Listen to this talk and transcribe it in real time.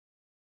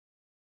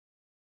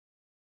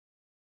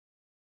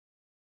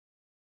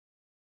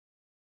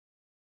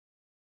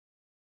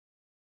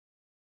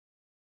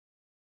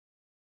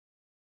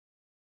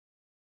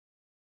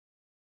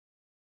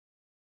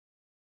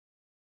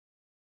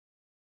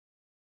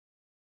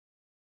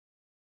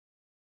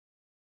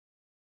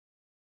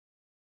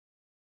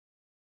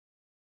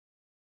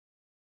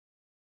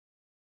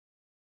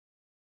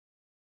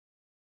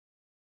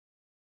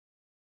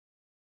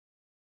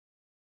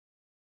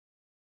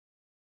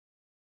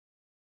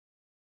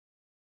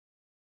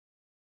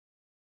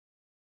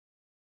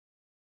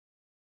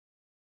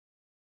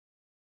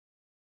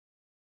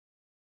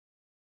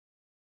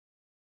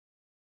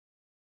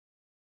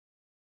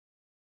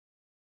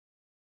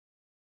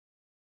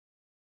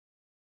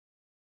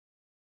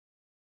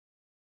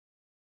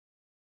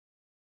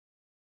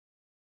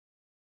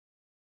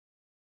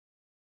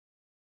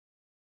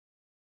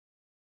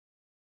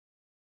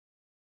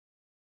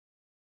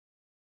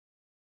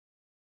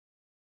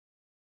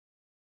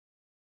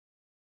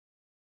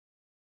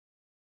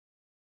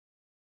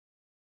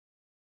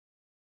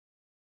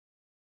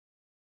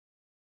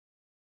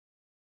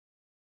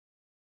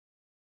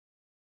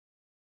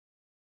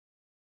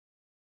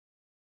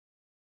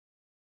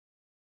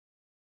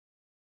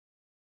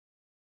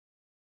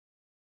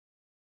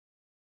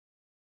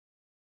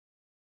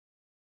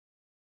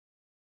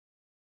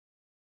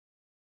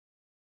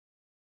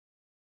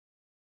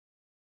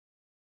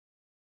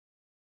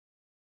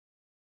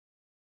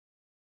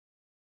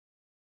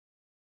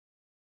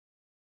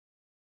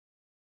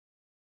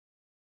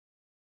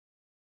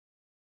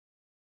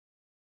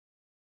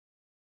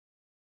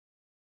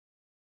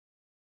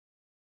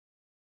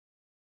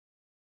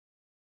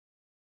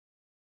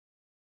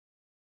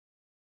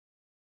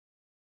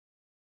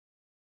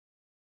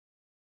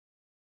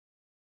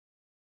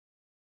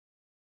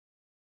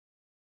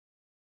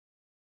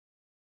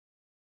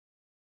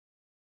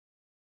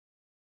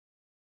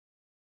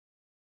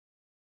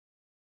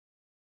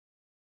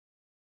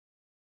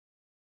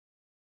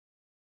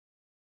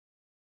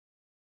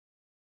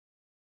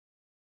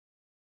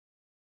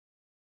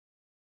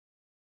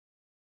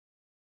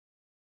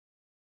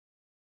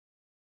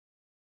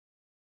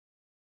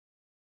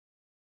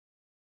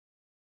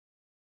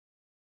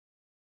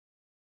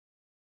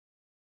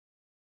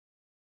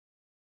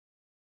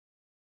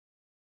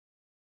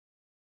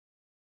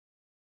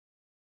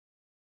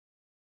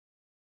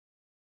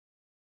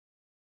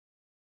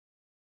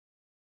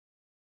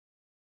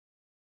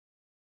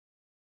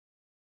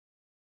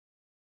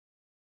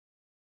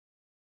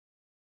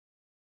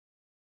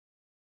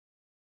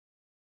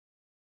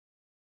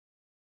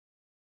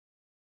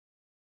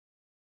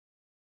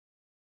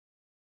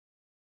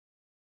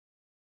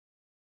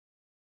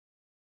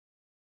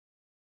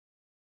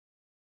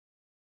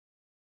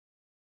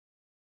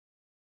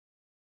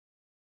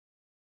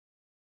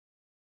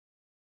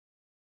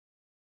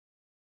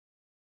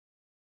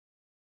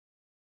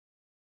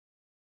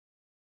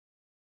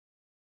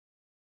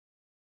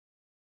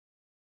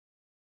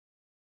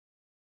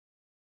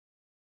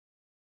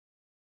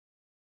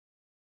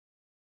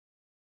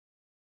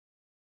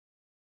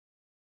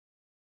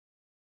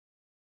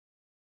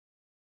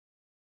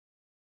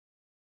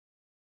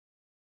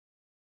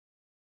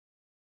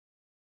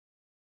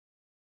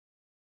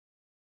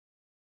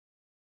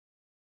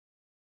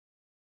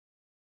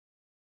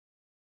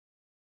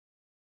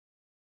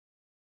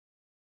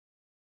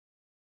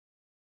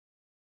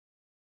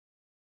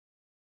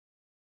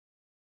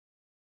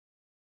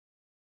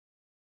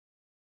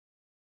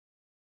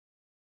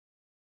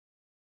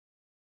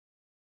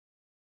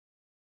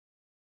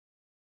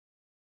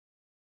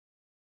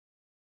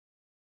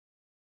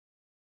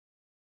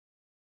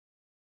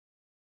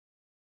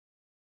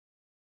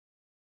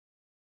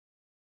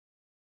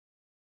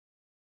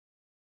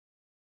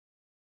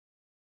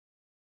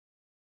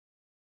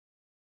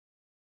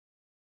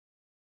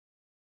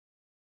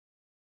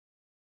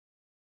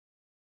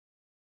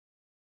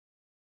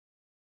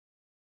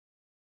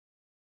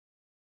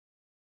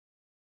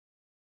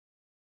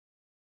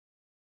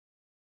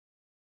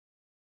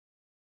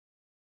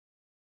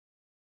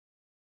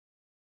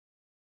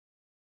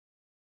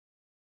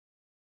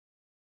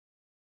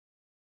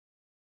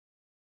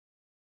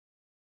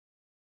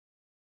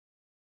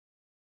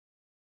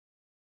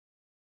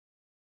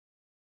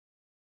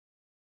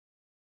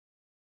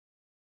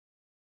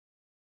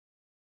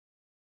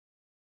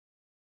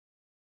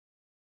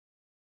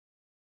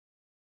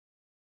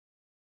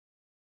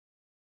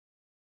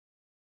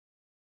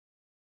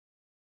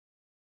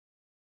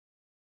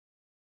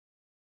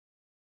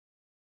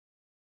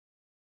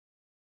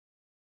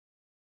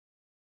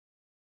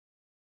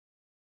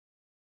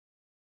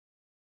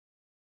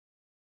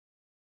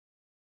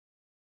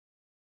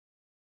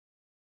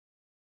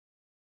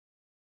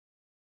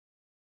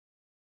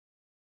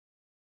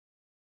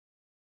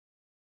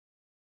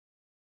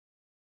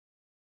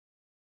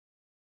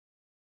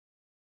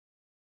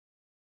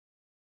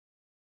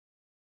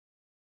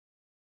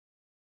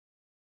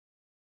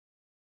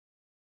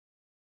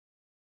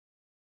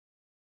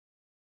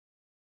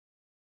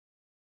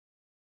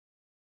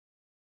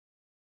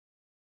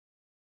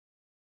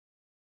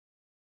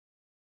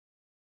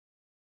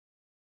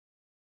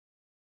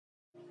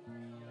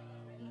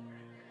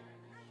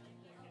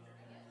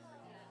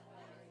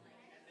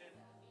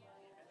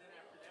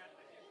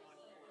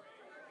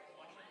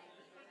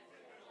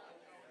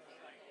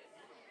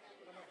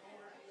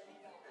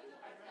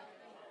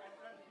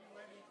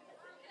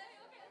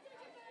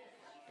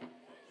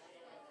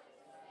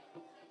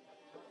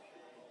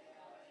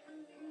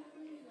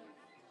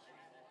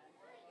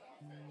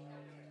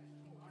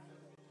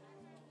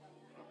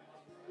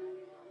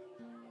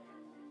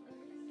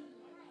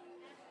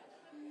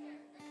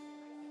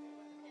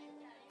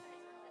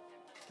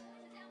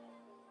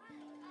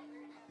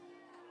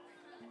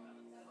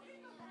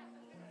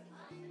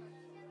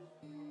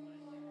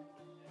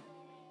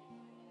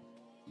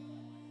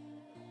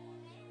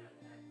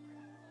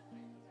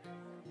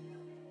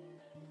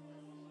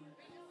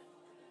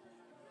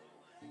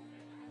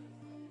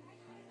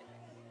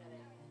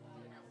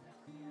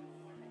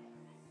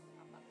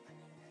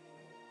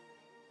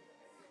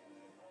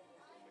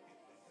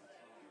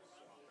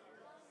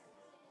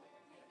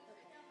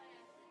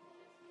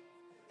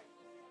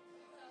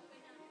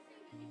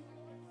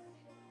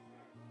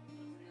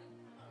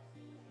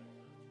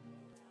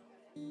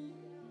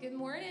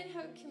morning,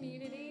 Hope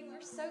Community.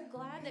 We're so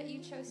glad that you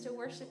chose to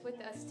worship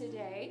with us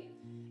today.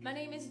 My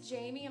name is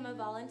Jamie. I'm a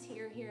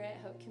volunteer here at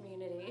Hope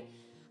Community.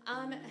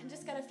 I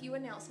just got a few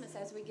announcements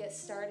as we get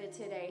started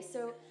today.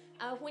 So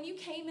when you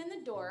came in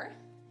the door,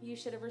 you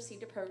should have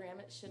received a program.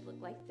 It should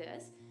look like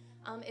this.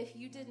 If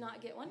you did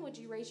not get one, would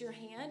you raise your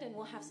hand and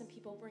we'll have some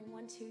people bring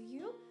one to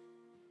you?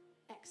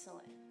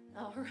 Excellent.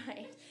 All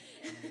right.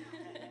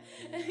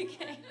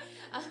 Okay.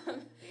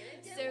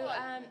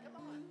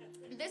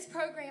 This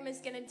program is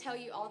going to tell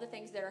you all the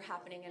things that are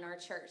happening in our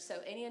church. So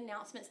any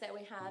announcements that we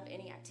have,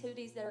 any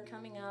activities that are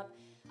coming up,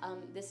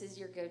 this is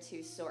your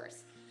go-to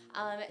source.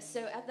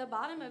 So at the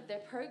bottom of the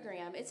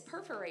program, it's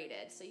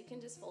perforated. So you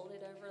can just fold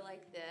it over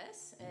like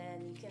this,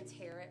 and you can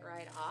tear it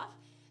right off.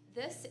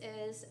 This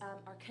is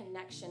our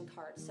connection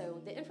card. So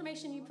the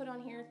information you put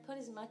on here, put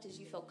as much as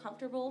you feel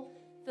comfortable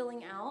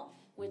filling out.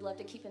 We'd love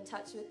to keep in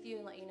touch with you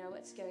and let you know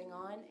what's going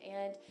on.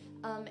 And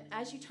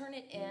as you turn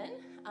it in,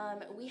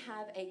 we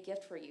have a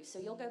gift for you. So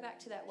you'll go back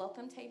to that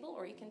welcome table,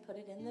 or you can put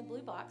it in the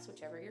blue box,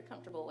 whichever you're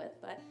comfortable with.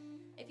 But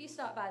if you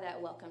stop by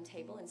that welcome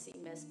table and see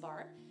Miss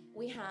Barb,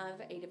 we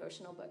have a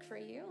devotional book for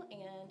you,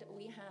 and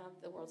we have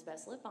the world's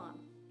best lip balm.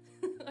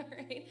 All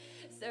right.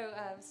 So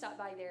stop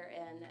by there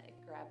and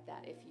grab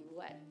that if you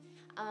would.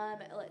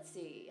 Let's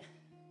see.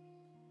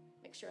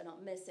 Make sure I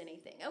don't miss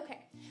anything.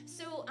 Okay,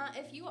 so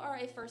if you are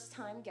a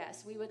first-time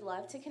guest, we would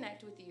love to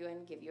connect with you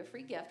and give you a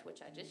free gift,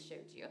 which I just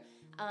showed you.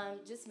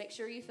 Just make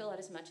sure you fill out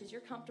as much as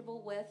you're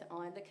comfortable with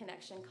on the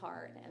connection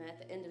card, and at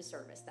the end of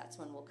service, that's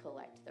when we'll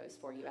collect those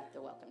for you at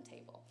the welcome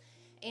table.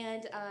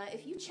 And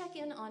if you check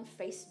in on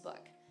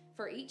Facebook,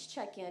 for each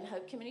check-in,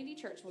 Hope Community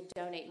Church will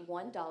donate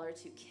 $1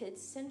 to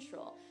Kids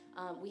Central.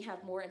 We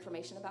have more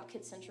information about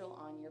Kids Central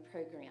on your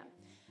program.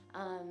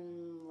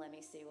 Let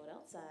me see what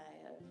else I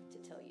have to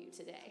tell you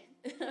today.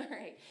 All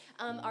right.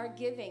 Our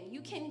giving.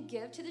 You can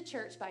give to the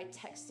church by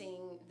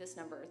texting this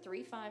number,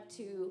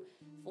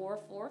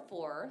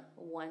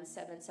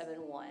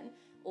 352-444-1771,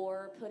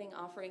 or putting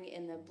offering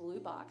in the blue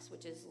box,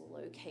 which is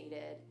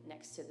located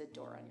next to the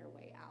door on your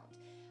way out.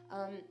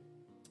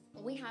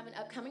 We have an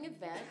upcoming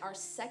event. Our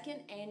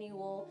second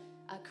annual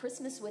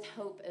Christmas with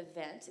Hope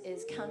event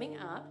is coming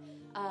up.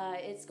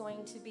 It's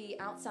going to be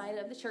outside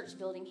of the church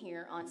building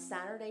here on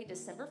Saturday,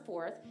 December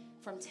 4th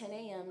from 10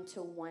 a.m.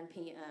 to 1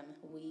 p.m.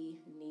 We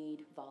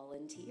need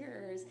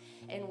volunteers,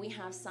 and we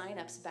have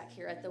sign-ups back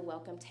here at the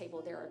welcome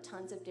table. There are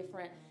tons of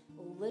different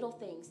little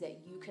things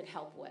that you could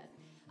help with,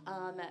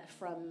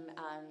 from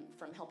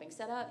helping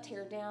set up,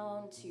 tear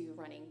down, to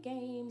running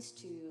games,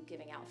 to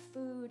giving out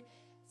food.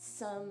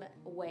 Some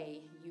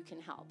way you can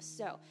help.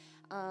 So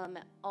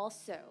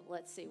also,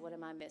 let's see, what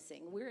am I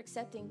missing? We're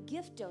accepting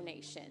gift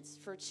donations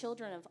for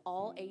children of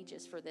all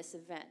ages for this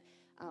event.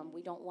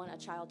 We don't want a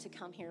child to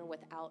come here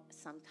without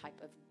some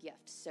type of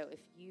gift. So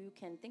if you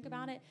can think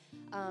about it,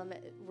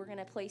 we're going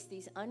to place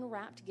these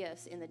unwrapped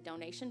gifts in the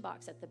donation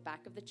box at the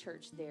back of the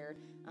church there.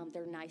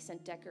 They're nice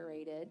and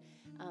decorated,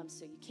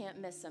 so you can't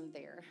miss them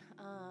there.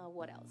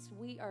 What else?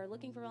 We are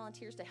looking for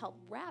volunteers to help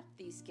wrap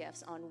these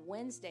gifts on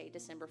Wednesday,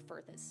 December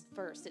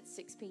 1st at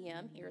 6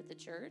 p.m. here at the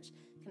church.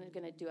 We're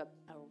going to do a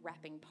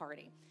wrapping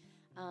party.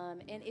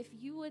 And if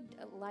you would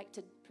like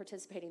to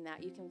participate in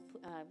that, you can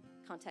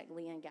contact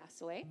Leanne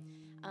Gasaway.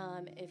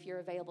 If you're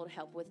available to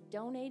help with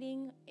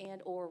donating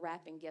and or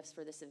wrapping gifts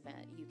for this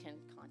event, you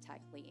can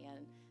contact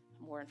Leanne.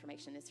 More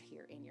information is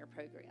here in your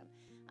program.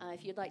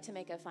 If you'd like to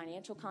make a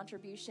financial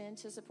contribution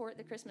to support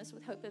the Christmas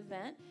with Hope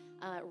event,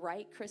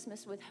 write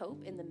Christmas with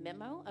Hope in the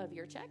memo of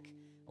your check,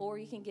 or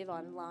you can give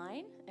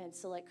online and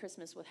select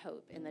Christmas with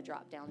Hope in the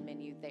drop-down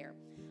menu there.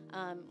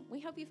 We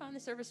hope you find the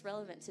service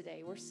relevant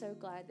today. We're so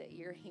glad that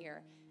you're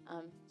here.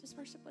 Just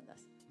worship with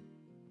us.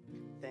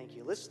 Thank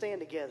you. Let's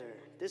stand together.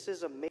 This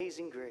is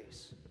Amazing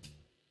Grace.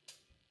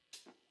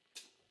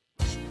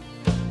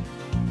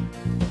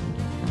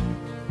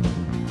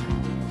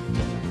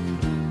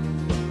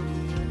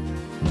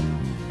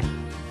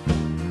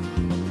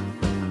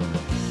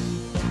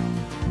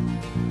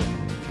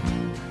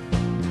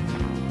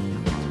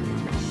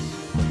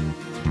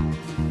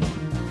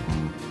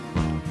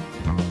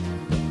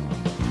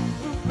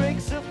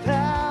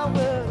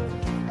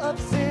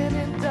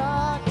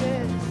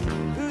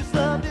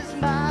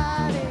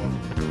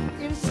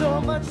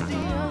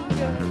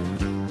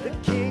 The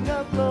King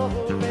of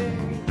glory,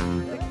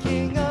 the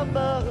King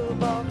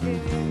above all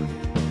kings,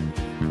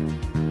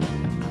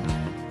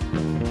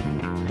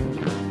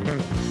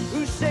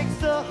 who shakes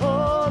the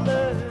whole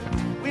earth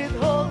with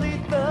holy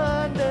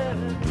thunder,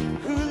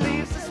 who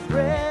leaves us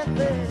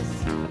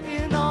breathless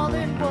in all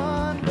in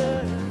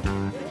wonder,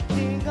 the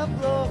King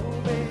of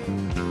glory,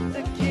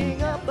 the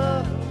King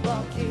above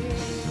all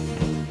kings.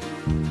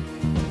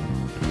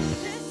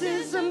 This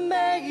is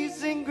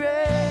amazing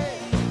grace.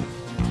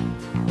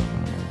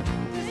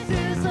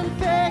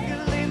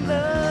 Unfailing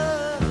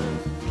love,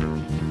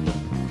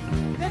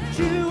 that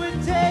you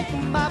would take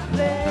my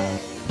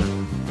place,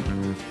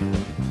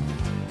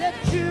 that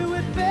you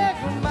would bear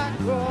my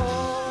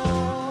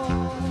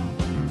cross.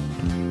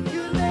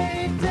 You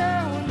laid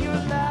down your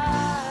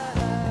life,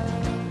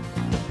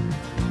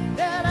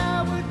 that I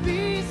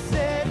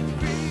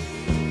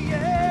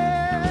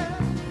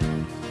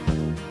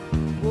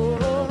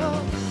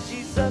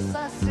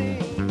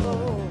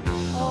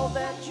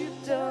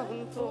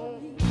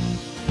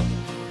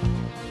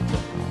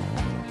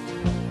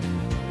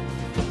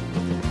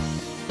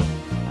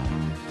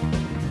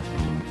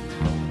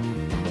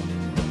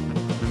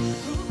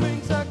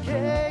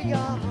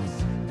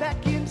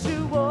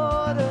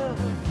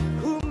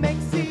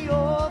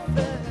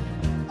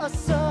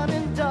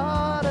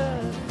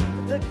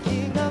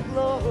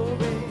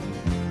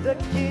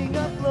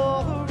of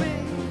glory,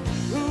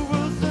 who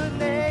rules the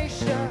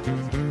nations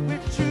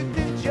with truth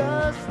and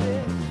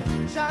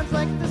justice, shines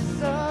like the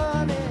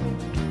sun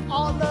in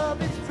all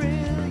of its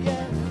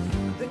brilliance.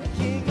 The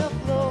King of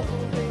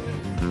glory,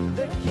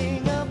 the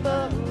King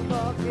above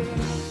all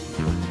kings.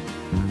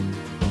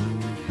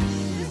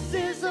 This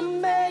is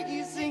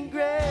amazing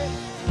grace.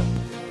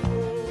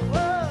 Oh,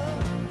 oh,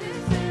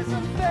 this is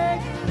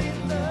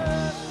unfailing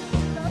love.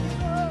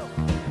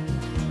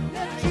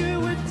 That you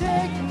would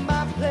take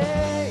my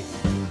place,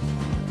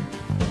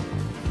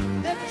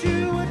 that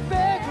you would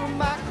bear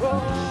my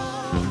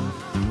cross.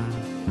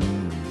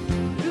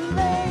 You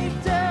laid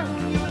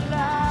down your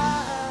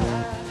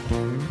life,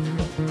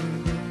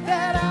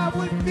 that I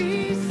would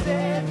be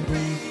set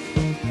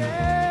free.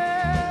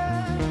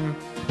 Yeah.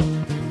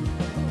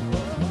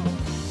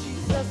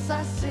 Jesus,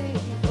 I sing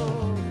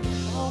for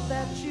all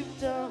that you've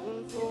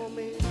done for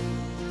me.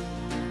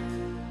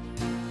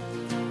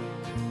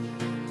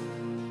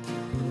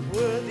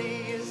 Worthy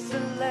is the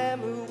Lamb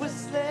who was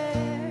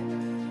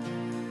slain,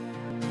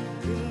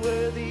 and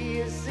worthy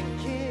is the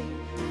King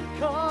who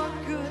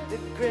conquered the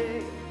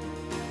grave.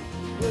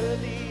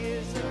 Worthy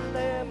is the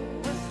Lamb who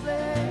was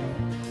slain,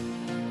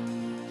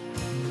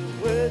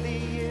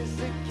 worthy is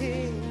the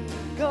King who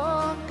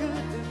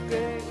conquered the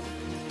grave.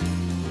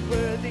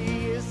 Worthy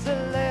is the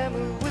Lamb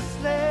who was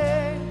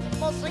slain.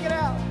 Come on, sing it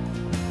out.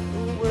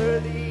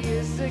 Worthy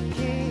is the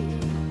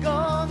King who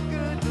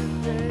conquered the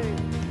grave.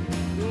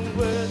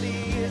 Worthy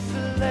is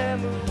the Lamb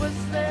who was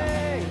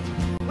slain.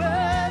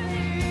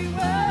 Worthy,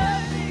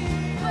 worthy,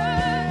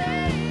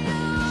 worthy.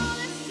 Oh,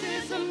 this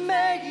is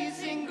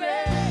amazing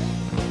grace.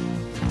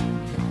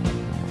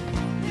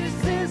 This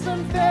is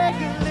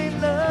unfailing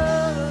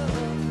love.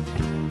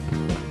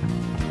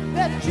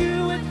 That you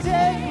would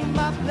take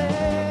my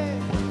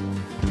place,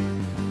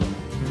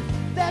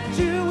 that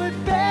you would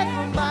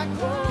bear my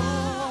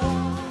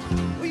cross.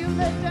 Will you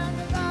lay down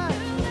your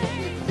life,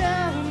 lay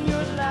down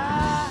your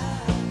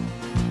life,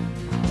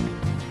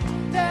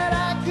 that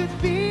I could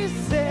be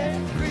set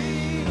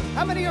free.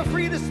 How many are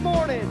free this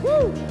morning?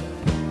 Woo!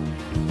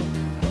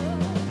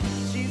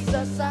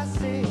 Jesus, I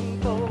sing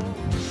for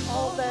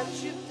all that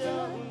you've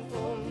done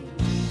for me.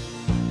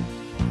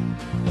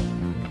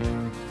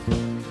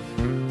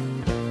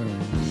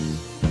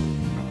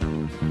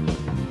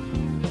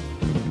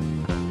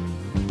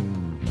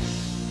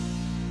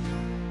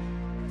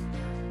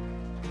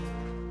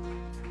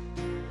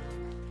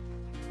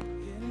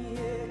 And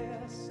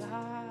yes, I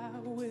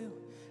will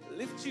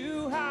lift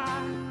you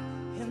high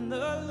in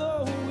the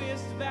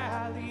lowest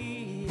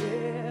valley.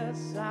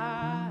 Yes,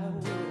 I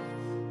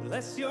will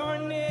bless your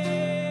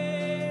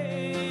name.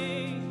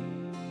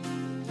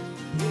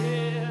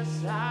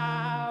 Yes,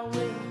 I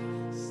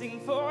will sing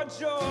for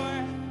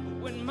joy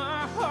when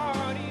my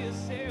heart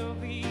is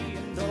heavy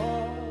and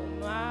all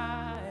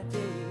my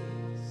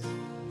days.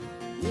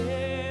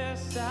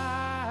 Yes,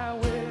 I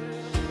will.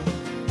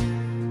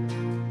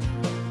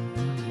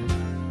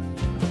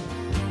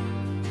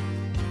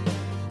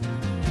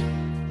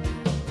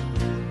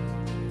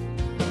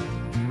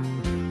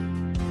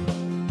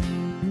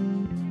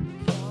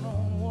 Count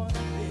on one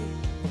day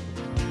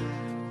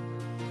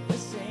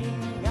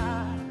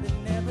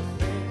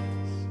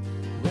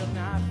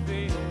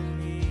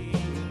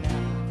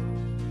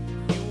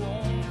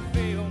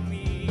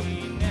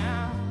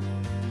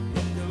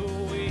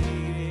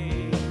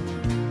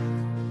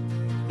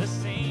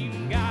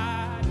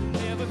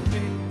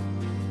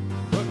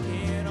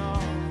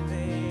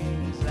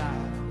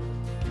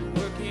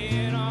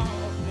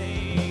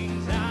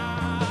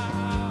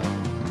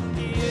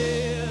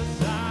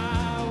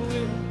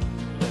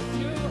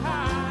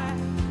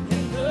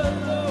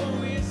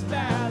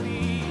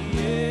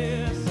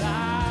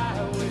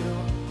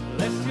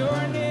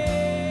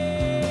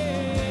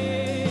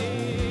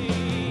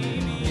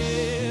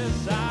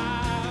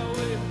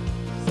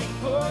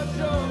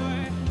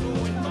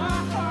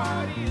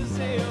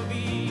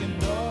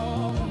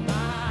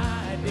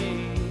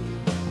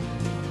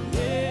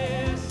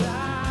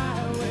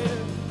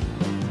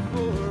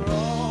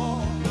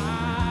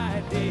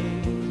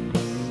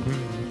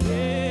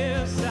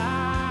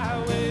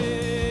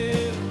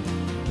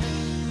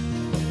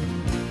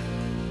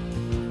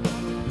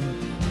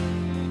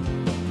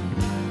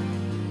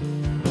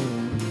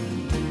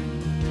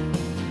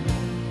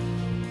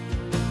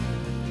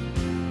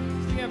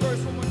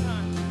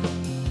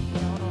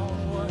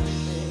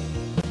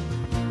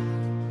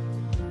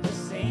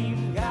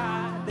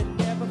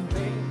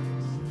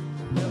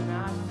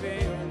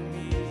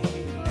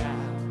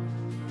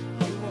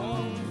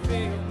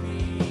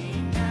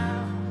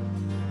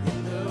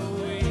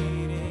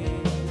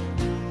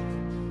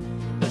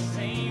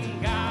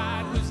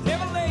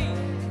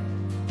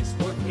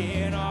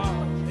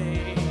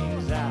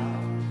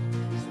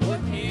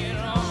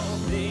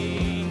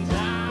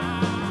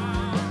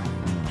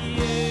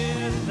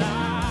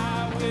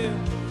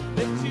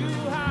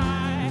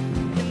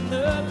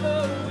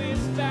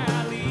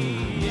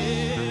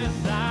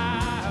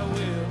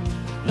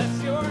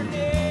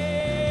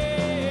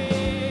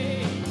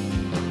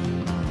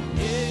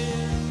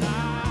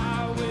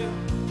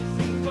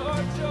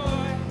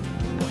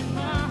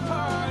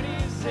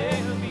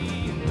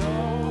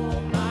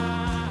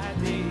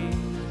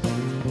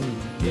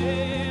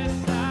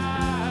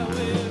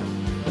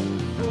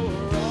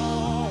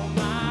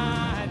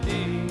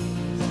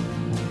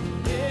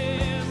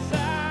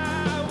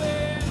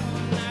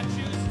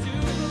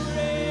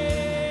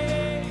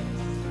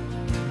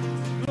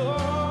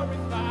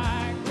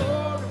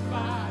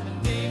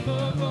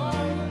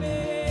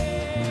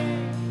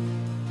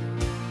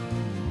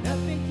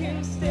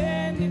can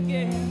stand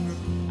against.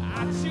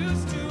 I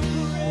choose to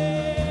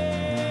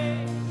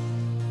praise,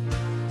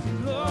 to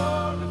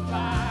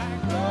glorify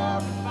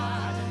the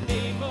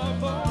name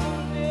of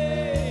our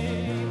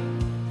name.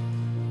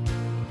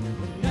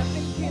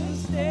 Nothing can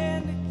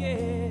stand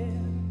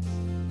against.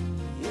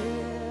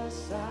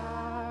 Yes,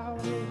 I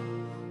will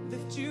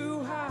lift you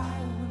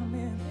high when I'm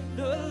in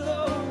the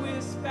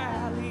lowest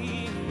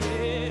valley.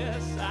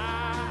 Yes,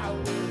 I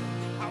will.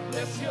 I'll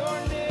bless your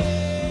name.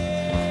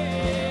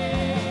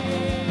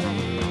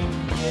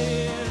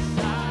 Yes,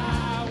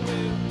 I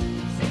will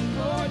sing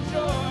for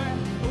joy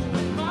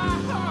when my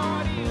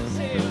heart is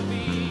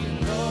heavy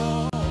and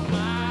all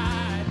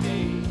my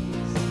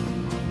days.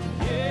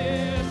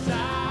 Yes,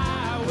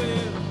 I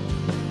will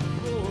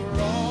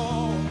for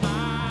all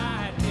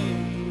my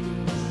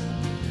days.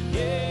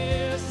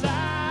 Yes, I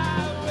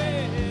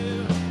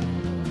will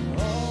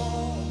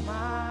all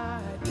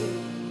my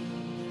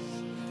days.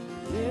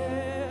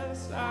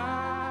 Yes,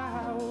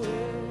 I will.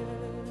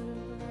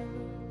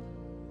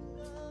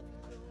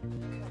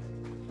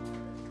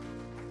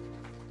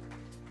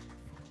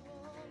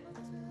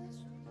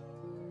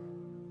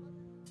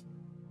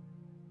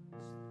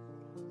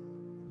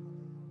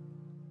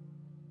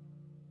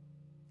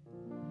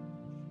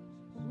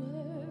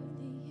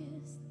 Worthy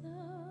is the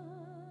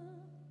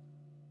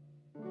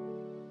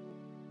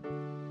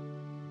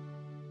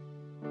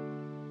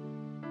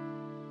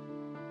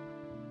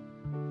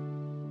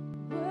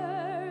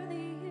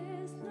Worthy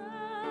is the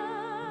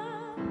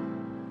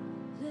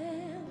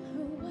Lamb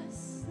who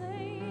was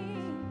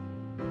slain.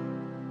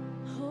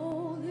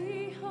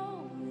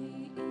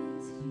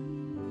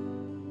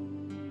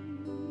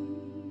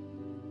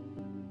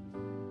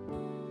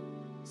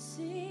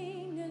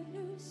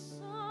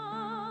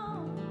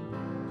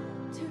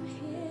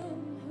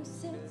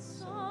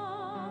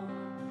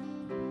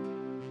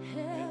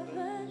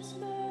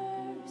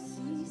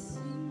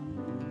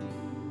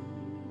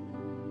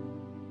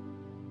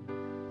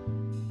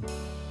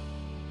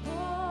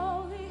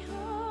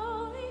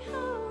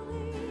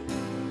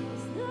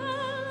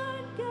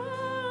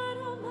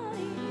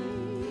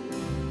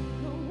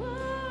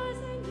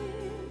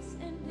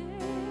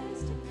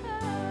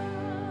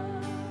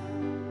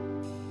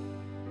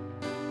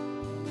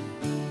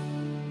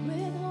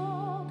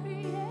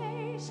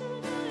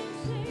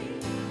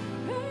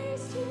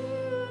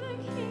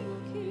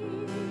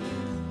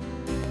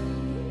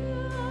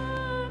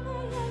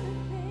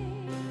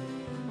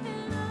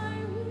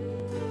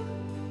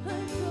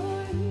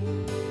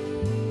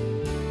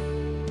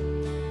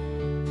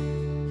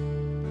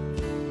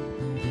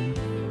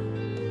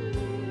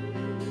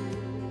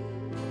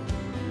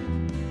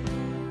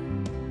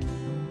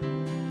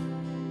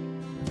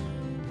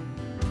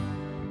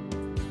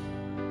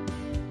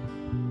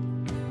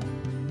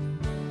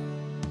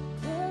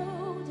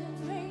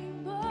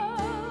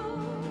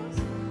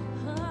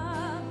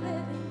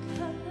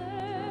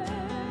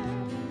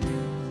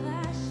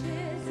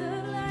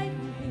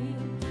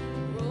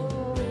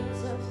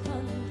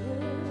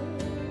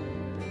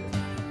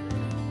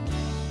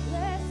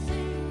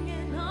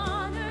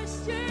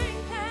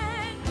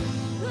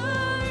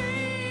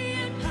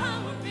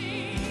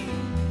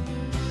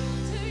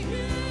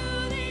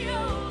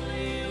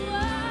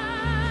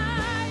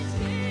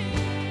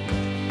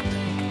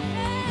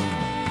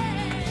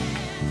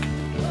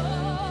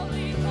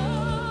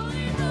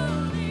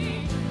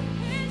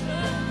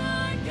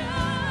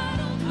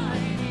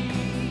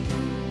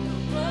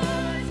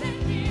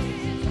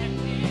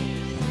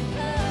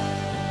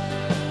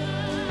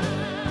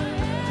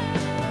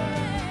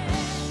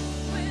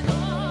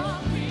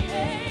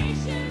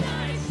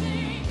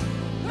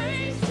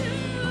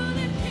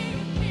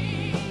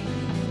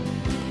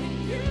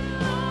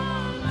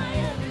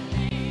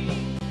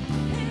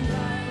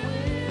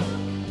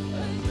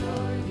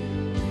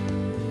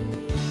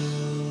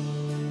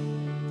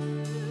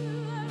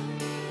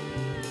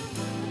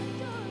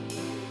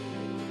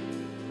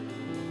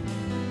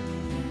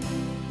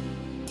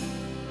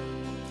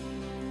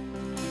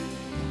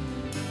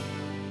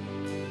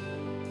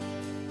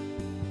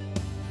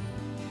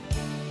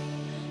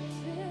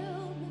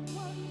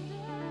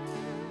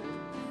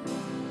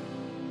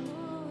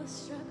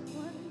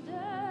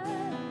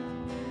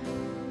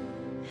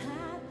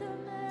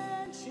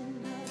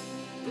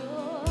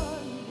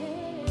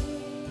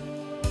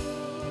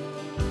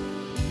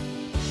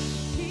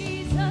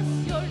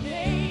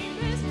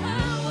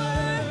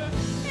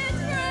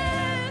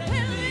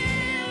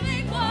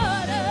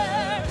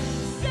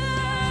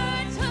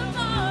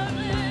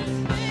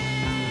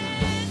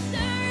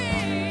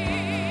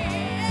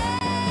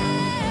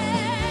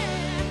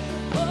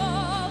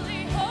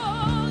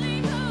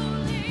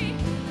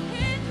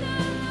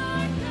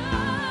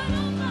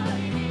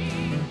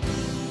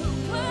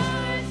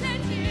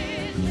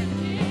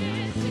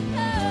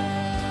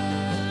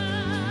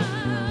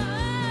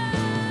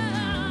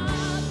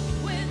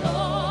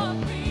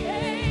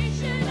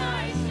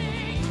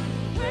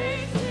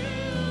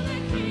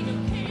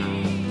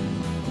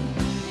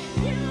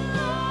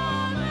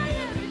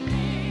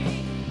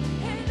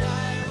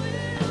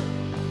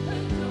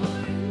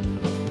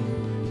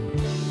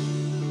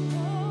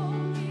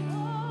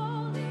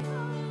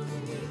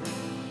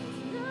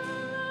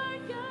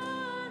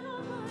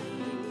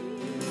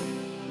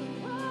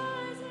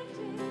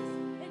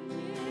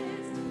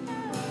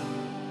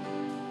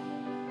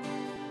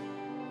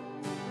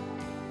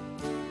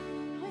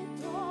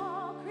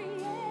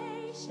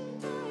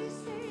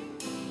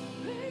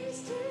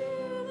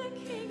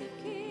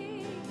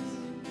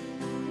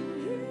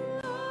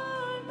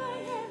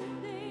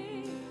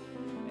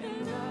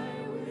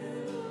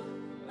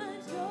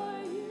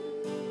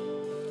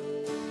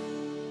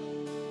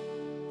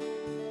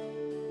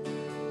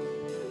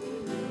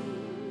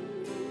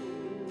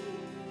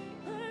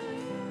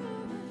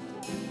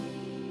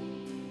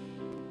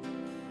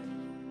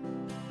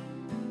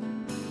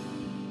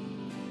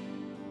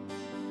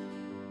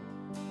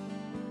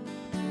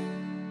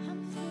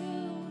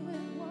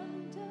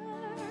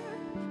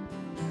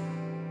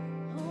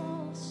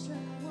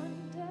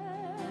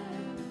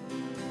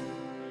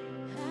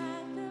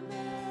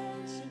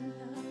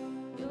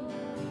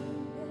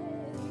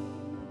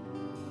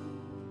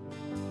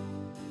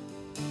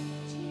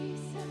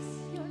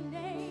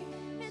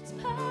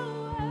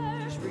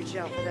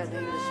 reach out for that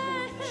name this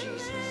morning.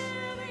 Jesus.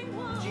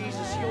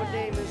 Jesus, your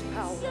name is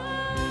power.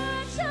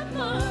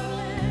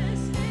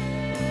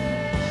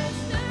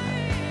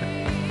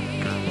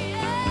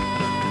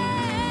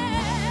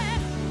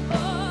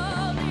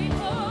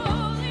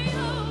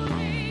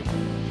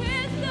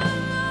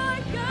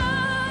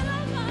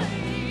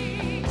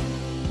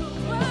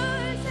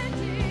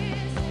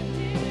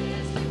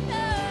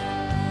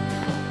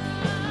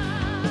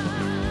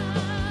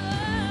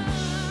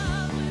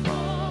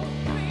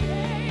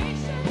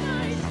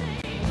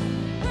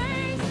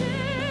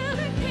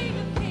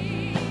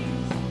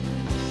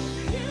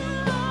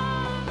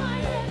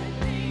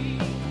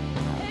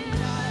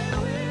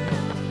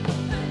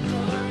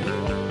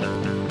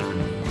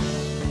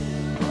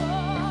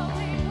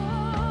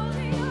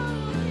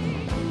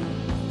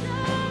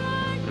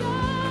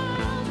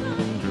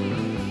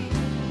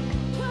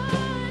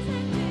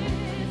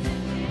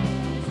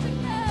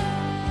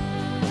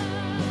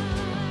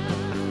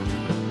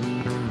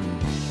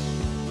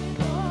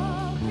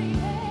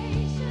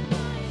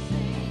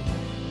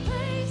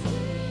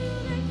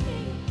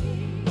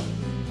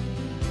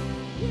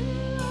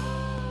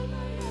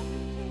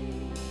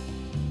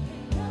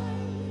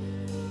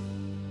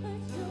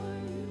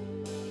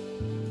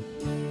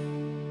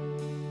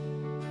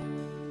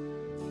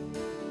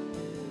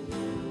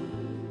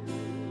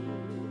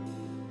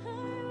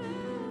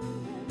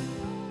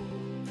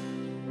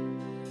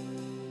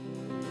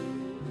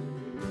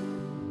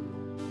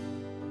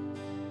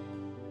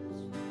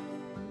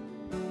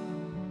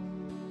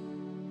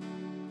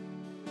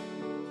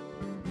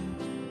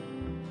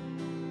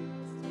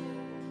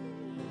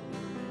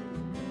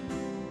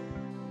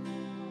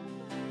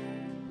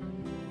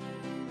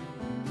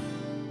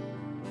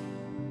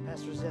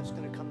 Pastor Zeff's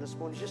going to come this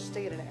morning. Just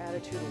stay in an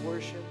attitude of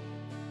worship.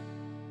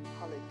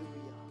 Hallelujah.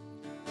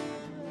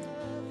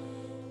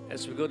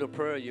 As we go to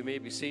prayer, you may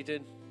be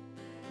seated.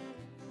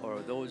 Or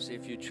those,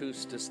 if you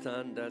choose to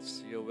stand,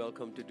 you're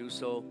welcome to do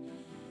so.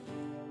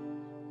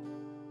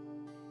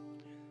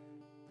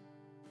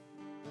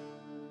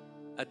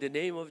 At the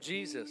name of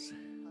Jesus,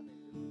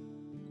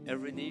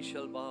 every knee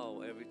shall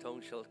bow, every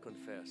tongue shall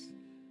confess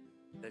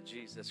that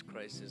Jesus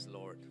Christ is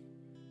Lord,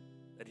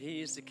 that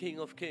He is the King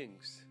of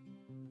Kings,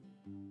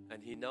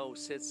 and He now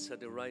sits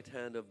at the right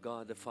hand of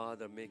God the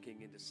Father,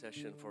 making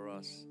intercession for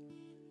us.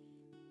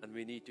 And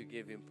we need to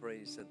give Him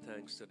praise and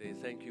thanks today.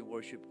 Thank you,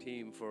 worship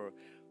team, for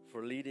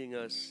leading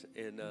us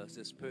in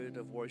the spirit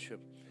of worship.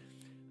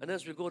 And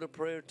as we go to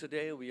prayer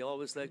today, we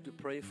always like to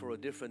pray for a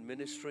different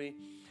ministry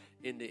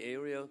in the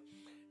area.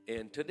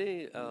 And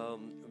today,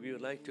 we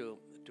would like to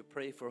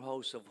pray for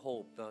House of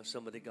Hope.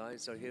 Some of the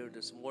guys are here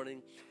this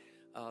morning.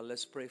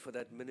 Let's pray for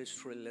that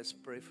ministry. Let's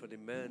pray for the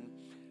men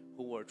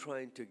who are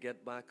trying to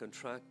get back on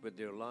track with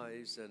their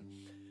lives.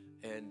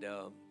 And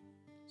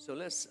so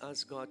let's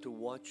ask God to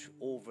watch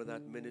over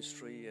that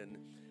ministry,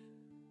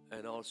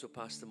 and also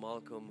Pastor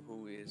Malcolm,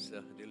 who is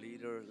the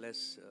leader.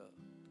 Let's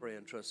pray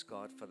and trust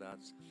God for that.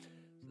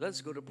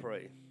 Let's go to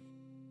pray.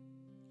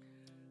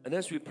 And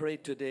as we pray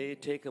today,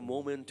 take a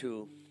moment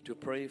to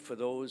pray for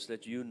those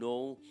that you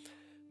know,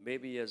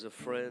 maybe as a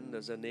friend,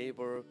 as a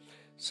neighbor,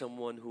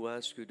 someone who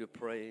asks you to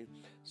pray,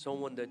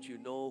 someone that you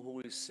know who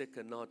is sick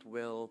and not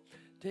well.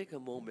 Take a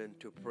moment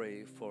to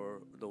pray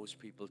for those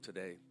people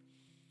today.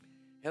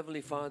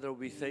 Heavenly Father,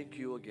 we thank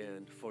you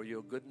again for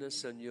your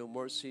goodness and your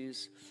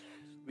mercies.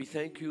 We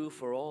thank you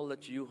for all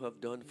that you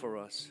have done for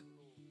us.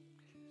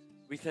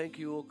 We thank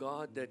you, O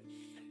God, that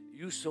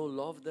you so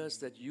loved us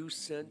that you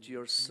sent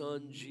your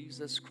Son,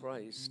 Jesus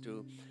Christ,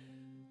 to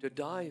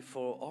die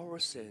for our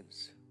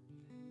sins.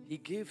 He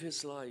gave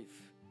his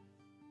life.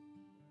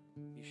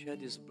 He shed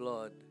his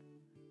blood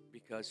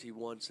because he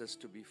wants us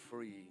to be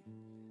free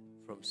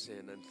from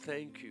sin. And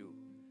thank you.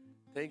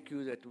 Thank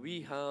you that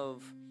we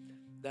have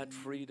that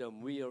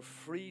freedom. We are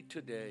free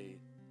today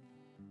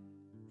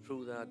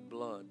through that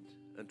blood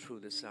and through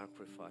the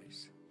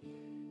sacrifice.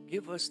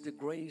 Give us the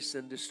grace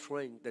and the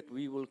strength that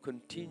we will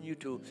continue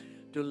to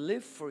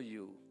live for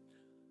you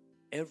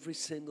every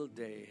single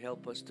day.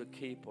 Help us to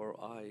keep our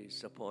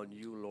eyes upon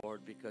you,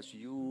 Lord, because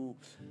you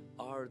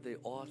are the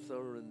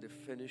author and the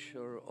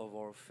finisher of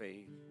our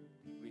faith.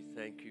 We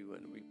thank you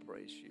and we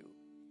praise you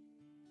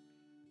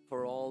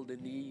for all the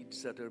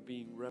needs that are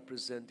being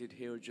represented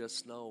here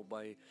just now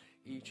by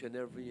each and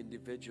every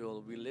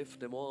individual. We lift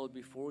them all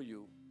before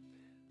you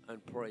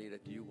and pray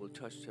that you will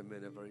touch them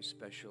in a very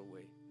special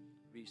way.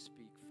 We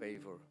speak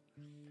favor.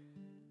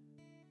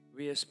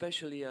 We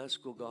especially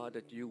ask, oh God,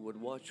 that you would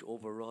watch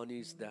over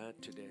Ronnie's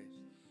dad today,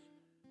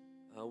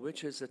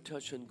 which is a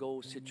touch and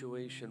go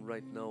situation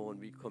right now, and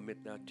we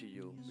commit that to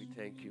you. We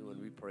thank you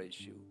and we praise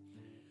you.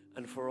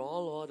 And for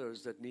all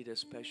others that need a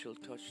special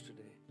touch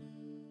today,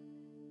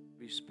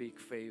 we speak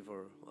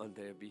favor on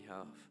their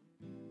behalf.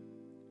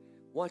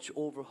 Watch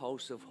over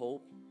House of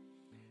Hope.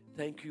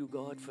 Thank you,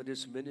 God, for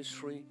this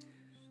ministry.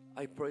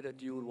 I pray that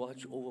you will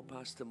watch over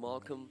Pastor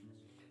Malcolm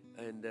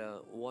and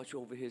watch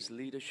over his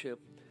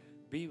leadership.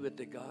 Be with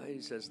the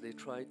guys as they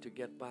try to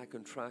get back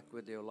on track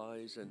with their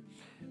lives. And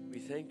we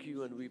thank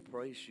you and we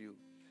praise you.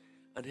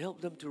 and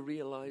help them to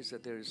realize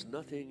that there is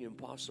nothing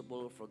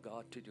impossible for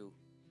God to do.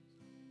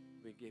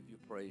 We give you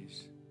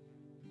praise.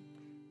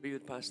 Be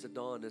with Pastor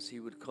Don as he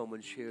would come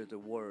and share the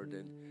word.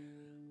 And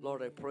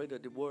Lord, I pray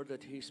that the word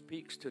that he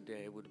speaks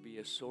today would be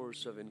a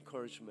source of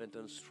encouragement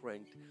and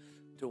strength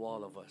to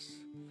all of us.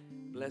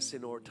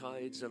 Blessing our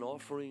tithes and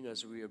offering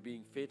as we are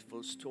being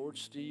faithful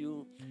stewards to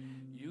you.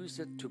 Use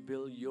it to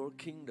build your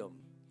kingdom,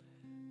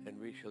 and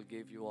we shall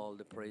give you all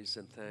the praise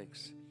and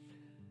thanks.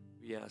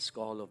 We ask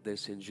all of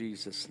this in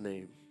Jesus'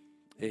 name.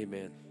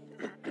 Amen.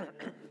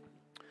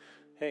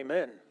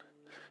 Amen.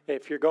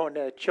 If you're going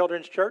to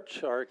children's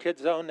church or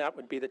kids zone, that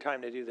would be the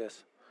time to do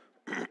this.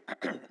 Back.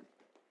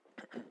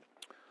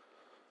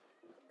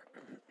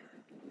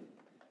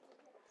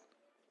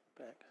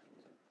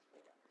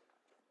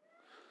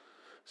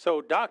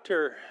 So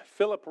Dr.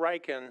 Philip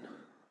Ryken,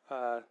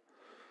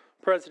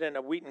 president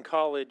of Wheaton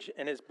College,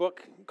 in his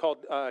book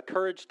called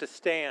Courage to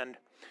Stand,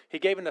 he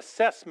gave an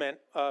assessment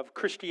of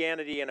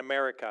Christianity in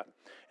America.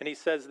 And he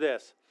says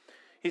this.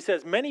 He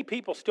says, many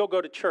people still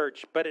go to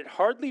church, but it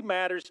hardly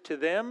matters to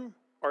them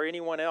or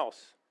anyone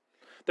else.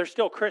 They're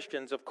still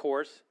Christians, of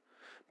course,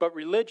 but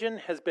religion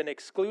has been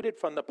excluded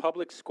from the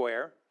public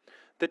square.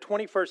 The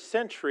 21st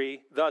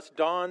century thus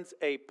dawns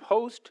a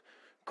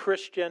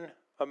post-Christian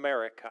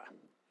America.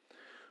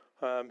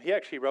 He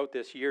actually wrote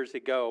this years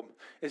ago.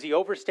 Is he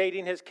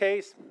overstating his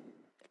case?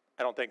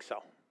 I don't think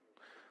so.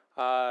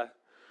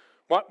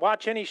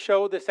 Watch any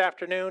show this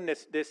afternoon,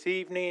 this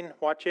evening,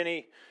 watch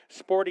any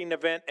sporting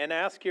event, and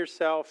ask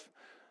yourself,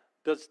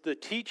 does the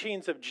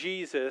teachings of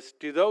Jesus,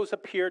 do those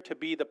appear to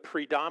be the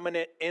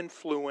predominant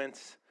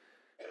influence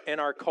in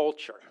our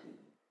culture?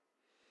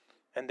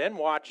 And then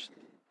watch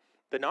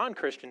the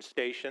non-Christian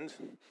stations,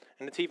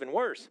 and it's even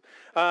worse.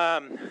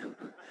 Allow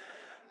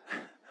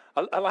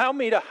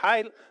me to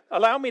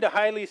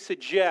highly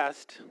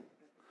suggest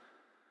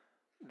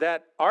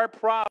that our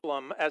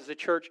problem as the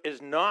church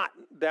is not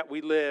that we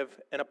live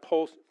in a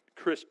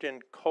post-Christian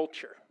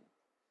culture.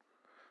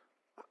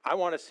 I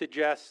want to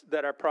suggest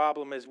that our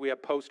problem is we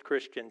have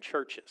post-Christian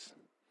churches.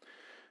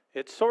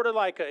 It's sort of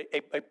like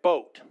a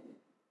boat.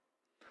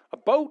 A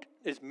boat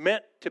is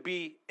meant to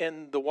be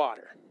in the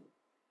water.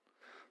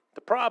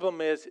 The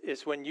problem is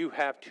when you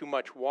have too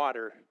much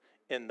water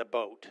in the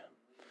boat.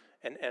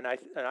 And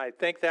I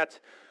think that's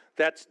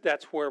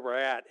where we're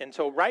at. And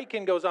so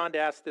Ryken goes on to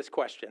ask this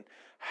question.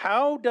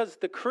 How does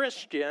the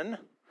Christian,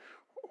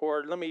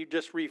 or let me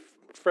just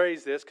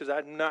rephrase this because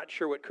I'm not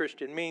sure what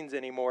Christian means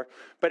anymore,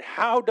 but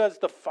how does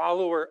the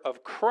follower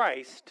of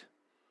Christ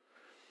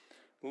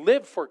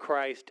live for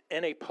Christ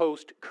in a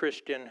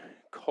post-Christian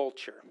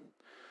culture?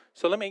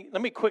 So let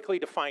me quickly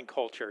define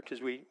culture,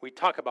 because we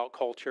talk about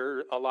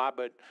culture a lot,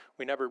 but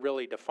we never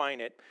really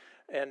define it.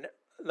 And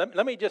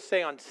let me just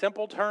say on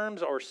simple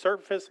terms or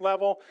surface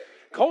level,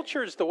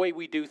 culture is the way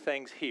we do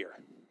things here,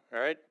 all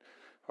right?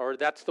 Or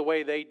that's the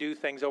way they do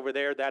things over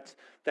there. That's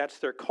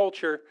their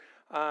culture.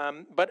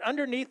 But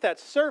underneath that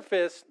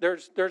surface,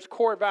 there's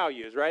core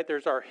values, right?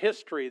 There's our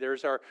history.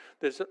 There's our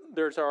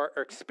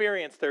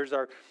experience. There's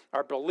our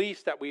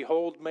beliefs that we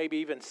hold maybe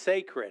even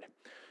sacred.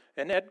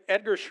 And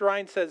Edgar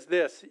Shrine says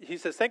this. He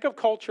says, think of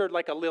culture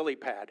like a lily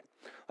pad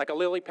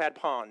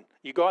pond.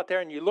 You go out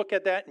there and you look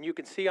at that and you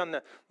can see on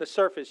the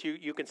surface,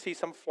 you can see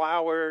some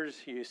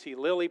flowers, you see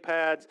lily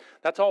pads.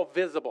 That's all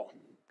visible.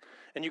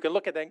 And you can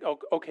look at that and go,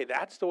 okay,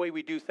 that's the way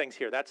we do things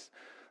here. That's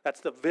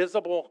the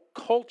visible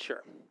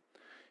culture.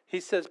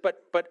 He says,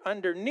 but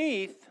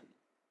underneath,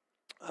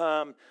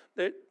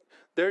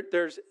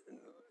 there's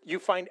you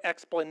find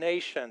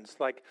explanations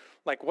like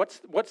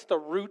what's the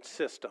root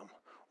system?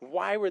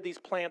 Why were these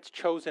plants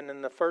chosen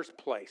in the first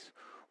place?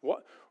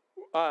 What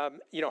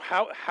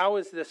how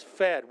is this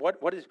fed?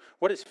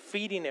 What is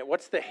feeding it?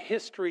 What's the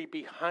history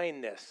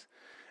behind this?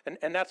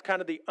 And that's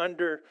kind of the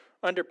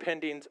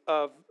underpinnings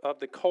of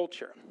the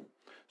culture.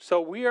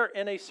 So we are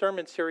in a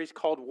sermon series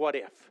called What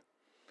If?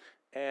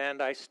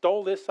 And I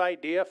stole this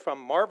idea from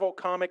Marvel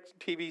Comics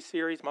TV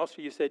series. Most of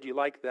you said you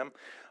like them.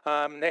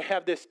 They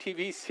have this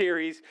TV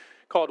series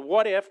called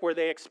What If, where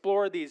they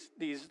explore these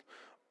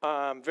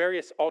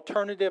various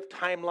alternative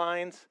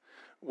timelines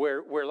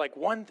where like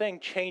one thing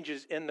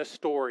changes in the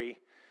story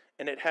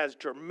and it has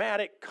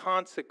dramatic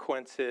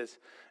consequences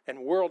and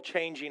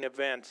world-changing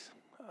events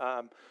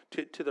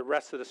to the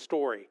rest of the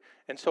story.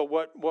 And so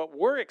what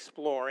we're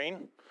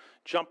exploring,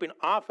 jumping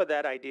off of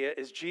that idea,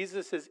 is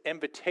Jesus'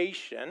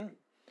 invitation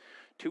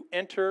to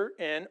enter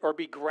in or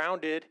be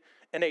grounded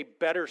in a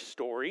better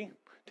story,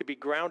 to be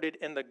grounded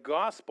in the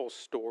gospel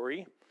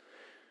story,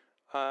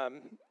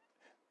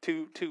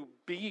 to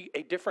be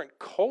a different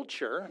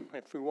culture,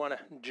 if we want to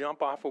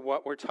jump off of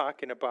what we're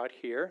talking about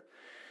here.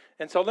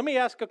 And so let me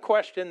ask a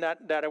question that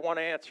I want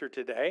to answer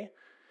today.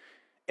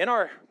 In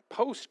our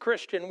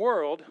post-Christian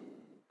world,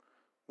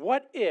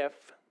 what if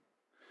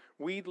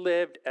we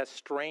lived as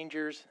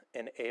strangers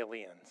and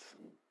aliens?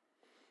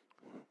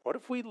 What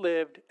if we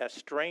lived as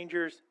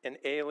strangers and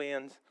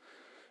aliens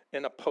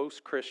in a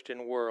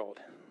post-Christian world?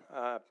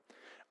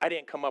 I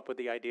didn't come up with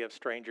the idea of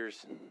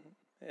strangers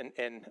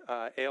and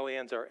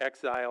aliens or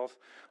exiles.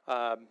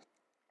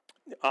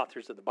 The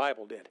authors of the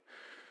Bible did.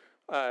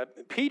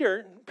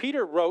 Peter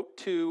wrote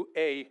to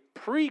a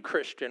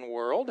pre-Christian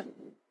world,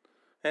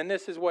 and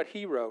this is what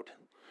he wrote.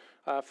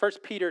 1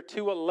 Peter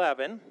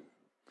 2:11,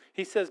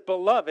 he says,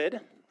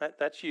 "Beloved,"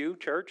 that's you,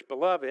 church,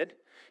 beloved.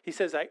 He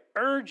says, "I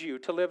urge you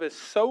to live as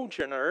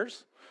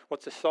sojourners."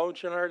 What's a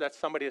sojourner? That's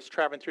somebody that's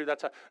traveling through.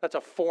 That's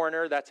a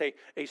foreigner. That's a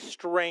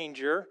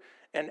stranger.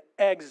 And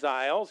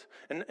exiles.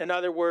 In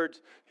other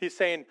words, he's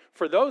saying,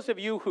 for those of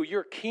you who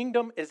your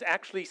kingdom is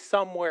actually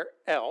somewhere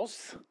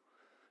else,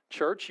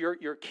 church,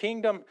 your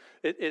kingdom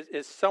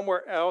is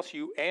somewhere else.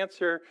 You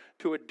answer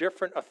to a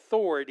different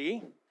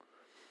authority.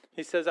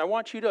 He says, I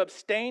want you to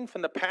abstain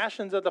from the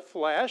passions of the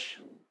flesh,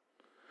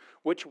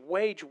 which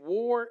wage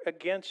war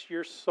against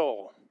your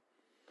soul.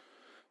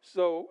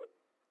 So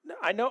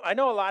I know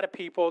a lot of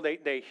people,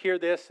 they hear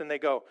this and they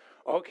go,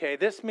 okay,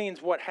 this means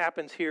what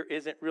happens here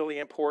isn't really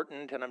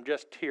important, and I'm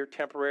just here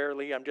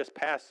temporarily, I'm just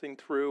passing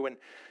through, and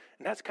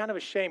that's kind of a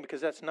shame,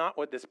 because that's not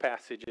what this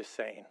passage is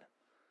saying.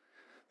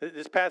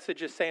 This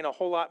passage is saying a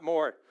whole lot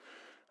more,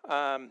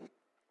 and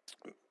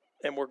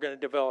we're going to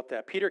develop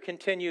that. Peter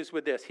continues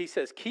with this. He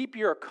says, keep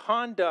your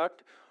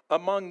conduct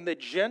among the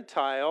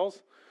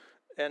Gentiles,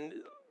 and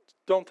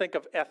don't think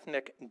of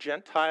ethnic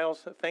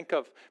Gentiles. Think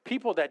of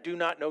people that do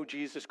not know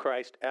Jesus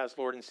Christ as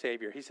Lord and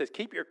Savior. He says,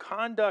 keep your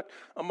conduct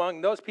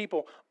among those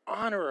people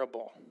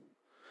honorable,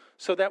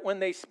 so that when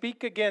they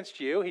speak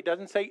against you, he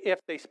doesn't say if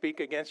they speak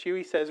against you,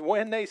 he says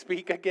when they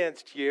speak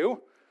against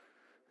you,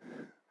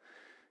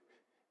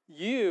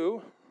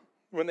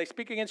 when they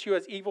speak against you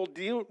as evil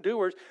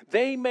doers,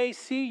 they may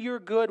see your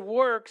good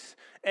works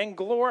and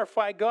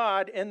glorify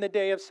God in the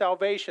day of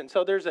salvation.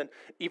 So there's an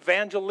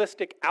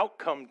evangelistic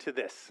outcome to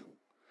this.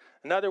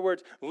 In other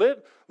words,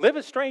 live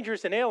as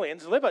strangers and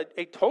aliens, live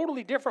a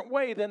totally different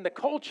way than the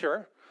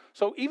culture.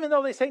 So even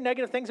though they say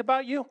negative things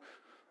about you,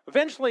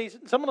 eventually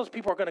some of those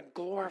people are going to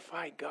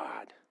glorify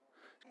God.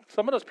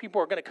 Some of those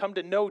people are going to come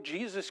to know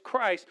Jesus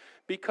Christ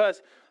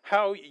because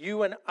how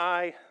you and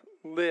I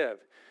live.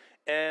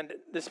 And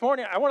this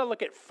morning I want to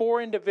look at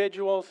 4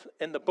 individuals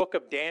in the book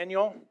of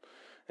Daniel.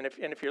 And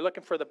if you're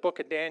looking for the book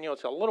of Daniel,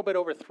 it's a little bit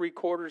over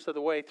 3/4 of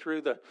the way through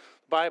the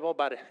Bible,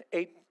 about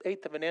an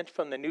eighth of an inch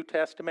from the New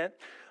Testament.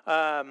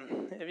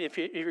 If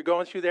you're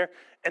going through there,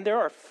 and there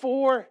are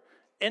 4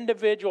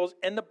 individuals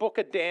in the book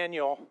of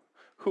Daniel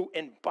who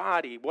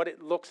embody what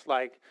it looks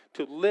like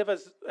to live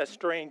as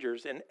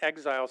strangers and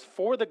exiles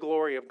for the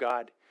glory of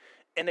God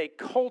in a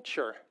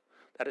culture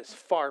that is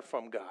far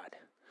from God.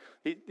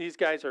 These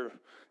guys are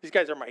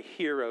my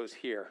heroes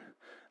here.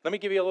 Let me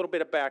give you a little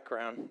bit of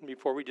background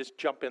before we just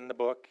jump in the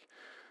book.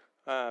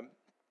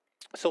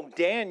 So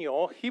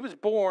Daniel, he was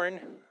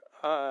born.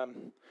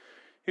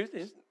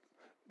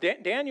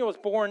 Daniel was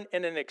born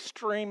in an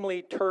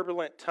extremely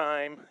turbulent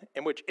time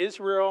in which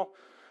Israel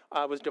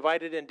was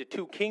divided into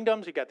 2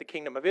 kingdoms. You got the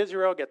kingdom of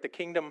Israel, got the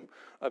kingdom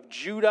of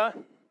Judah.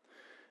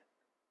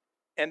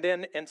 And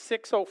then in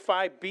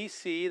 605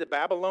 BC, the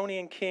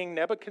Babylonian king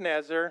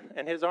Nebuchadnezzar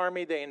and his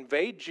army, they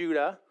invade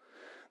Judah.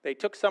 They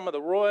took some of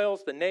the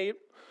royals,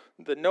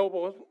 the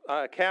noble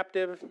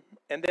captive,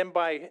 and then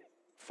by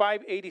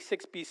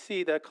 586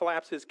 BC, the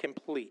collapse is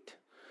complete.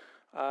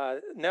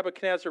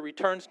 Nebuchadnezzar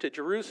returns to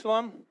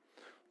Jerusalem,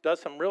 does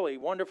some really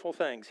wonderful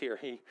things here.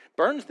 He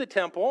burns the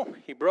temple,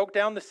 he broke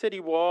down the city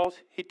walls,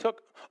 he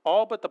took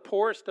all but the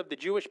poorest of the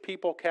Jewish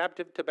people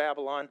captive to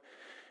Babylon,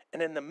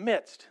 and in the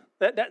midst,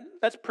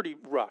 that's pretty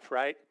rough,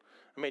 right?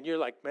 I mean, you're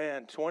like,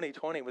 man,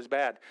 2020 was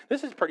bad.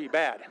 This is pretty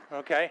bad,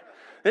 okay?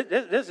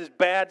 This is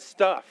bad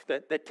stuff.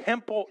 The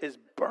temple is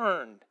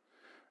burned.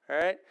 All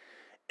right,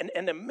 and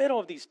in the middle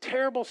of these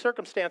terrible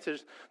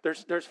circumstances,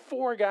 there's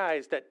 4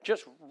 guys that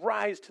just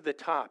rise to the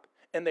top,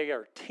 and they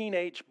are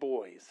teenage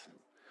boys.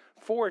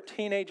 4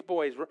 teenage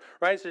boys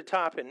rise to the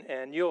top,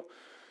 and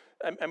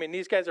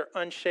these guys are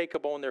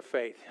unshakable in their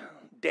faith.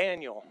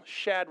 Daniel,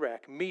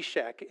 Shadrach,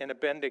 Meshach, and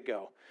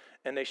Abednego,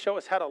 and they show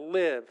us how to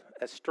live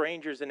as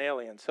strangers and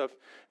aliens. So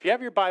if you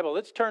have your Bible,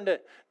 let's turn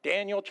to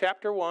Daniel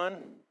chapter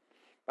 1,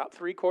 about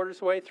 3/4 of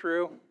the way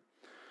through.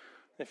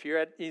 If you're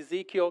at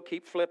Ezekiel,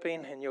 keep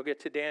flipping, and you'll get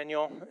to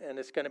Daniel, and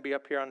it's going to be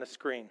up here on the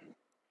screen.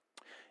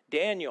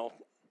 Daniel,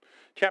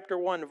 chapter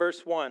 1,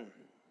 verse 1.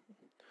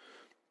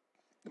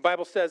 The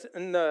Bible says,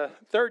 in the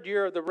 3rd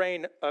year of the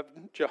reign of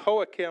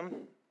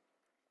Jehoiakim,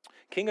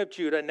 king of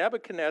Judah,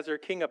 Nebuchadnezzar,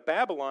 king of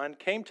Babylon,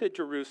 came to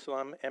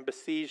Jerusalem and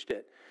besieged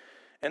it.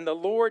 And the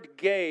Lord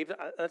gave,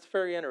 that's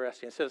very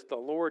interesting. It says the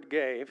Lord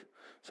gave.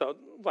 So,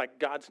 like,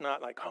 God's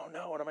not like, oh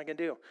no, what am I going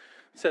to do?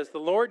 It says the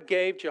Lord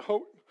gave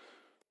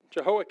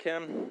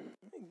Jehoiakim,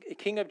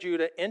 king of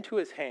Judah, into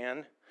his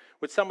hand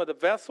with some of the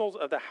vessels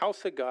of the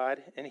house of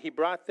God, and he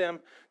brought them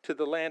to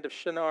the land of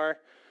Shinar,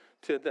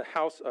 to the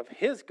house of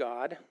his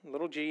God,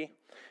 little g,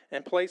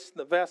 and placed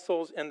the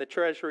vessels in the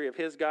treasury of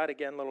his God,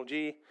 again, little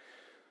g.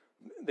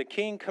 The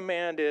king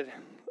commanded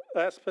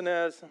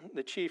Ashpenaz,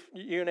 the chief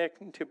eunuch,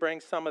 to bring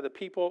some of the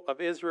people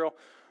of Israel,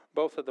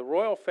 both of the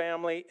royal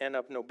family and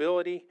of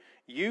nobility,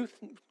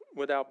 youth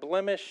without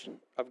blemish,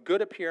 of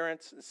good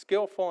appearance,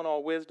 skillful in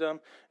all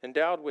wisdom,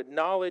 endowed with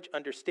knowledge,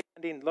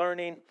 understanding,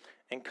 learning,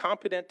 and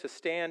competent to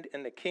stand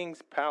in the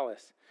king's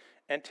palace,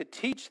 and to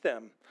teach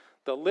them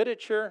the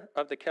literature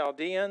of the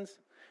Chaldeans.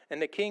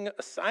 And the king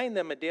assigned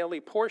them a daily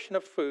portion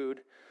of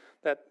food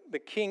that the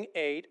king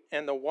ate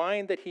and the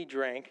wine that he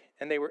drank,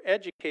 and they were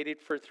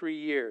educated for 3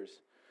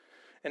 years.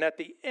 And at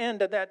the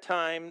end of that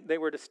time, they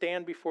were to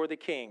stand before the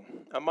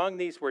king. Among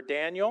these were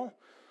Daniel,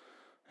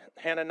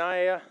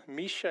 Hananiah,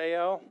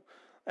 Mishael,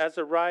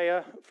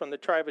 Azariah from the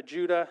tribe of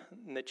Judah,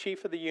 and the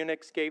chief of the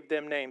eunuchs gave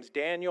them names.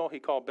 Daniel he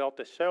called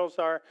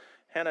Belteshazzar,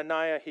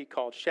 Hananiah he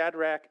called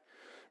Shadrach,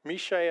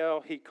 Mishael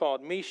he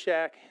called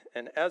Meshach,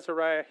 and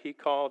Azariah he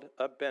called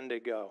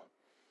Abednego.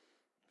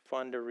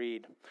 Fun to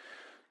read.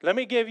 Let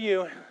me give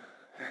you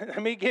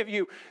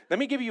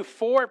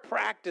 4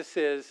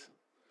 practices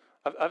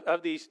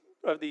of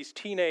these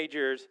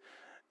teenagers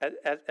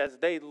as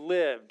they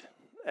lived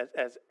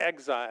as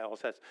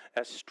exiles,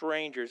 as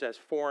strangers, as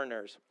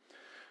foreigners.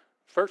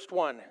 First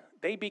one,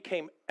 they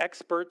became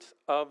experts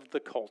of the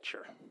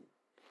culture.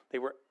 They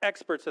were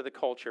experts of the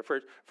culture.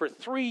 For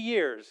 3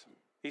 years,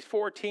 these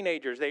 4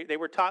 teenagers, they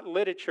were taught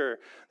literature,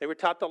 they were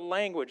taught the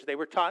language, they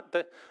were taught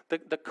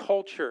the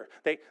culture.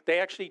 They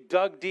actually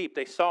dug deep.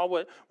 They saw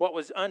what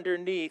was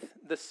underneath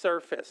the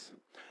surface.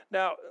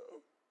 Now,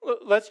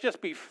 let's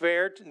just be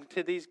fair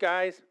to these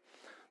guys.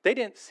 They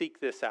didn't seek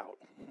this out.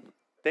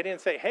 They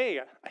didn't say, hey,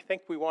 I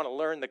think we want to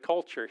learn the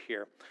culture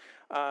here.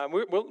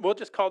 We'll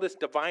just call this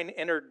divine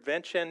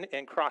intervention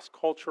and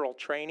cross-cultural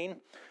training.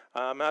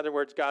 In other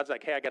words, God's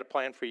like, hey, I got a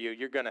plan for you.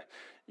 You're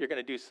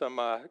gonna do some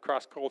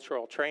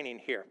cross-cultural training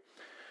here.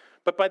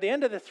 But by the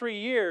end of the 3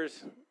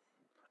 years,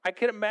 I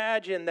could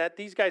imagine that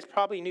these guys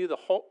probably knew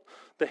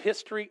the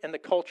history and the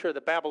culture of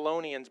the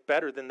Babylonians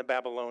better than the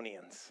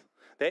Babylonians.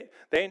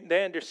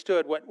 They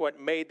understood what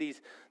made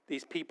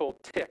these people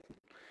tick.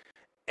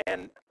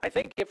 And I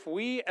think if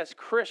we as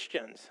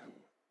Christians,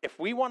 if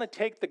we want to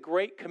take the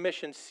Great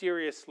Commission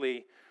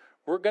seriously,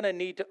 we're going to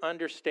need to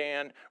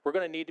understand, we're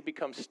going to need to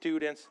become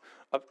students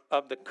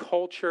of the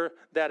culture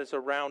that is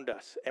around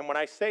us. And when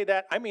I say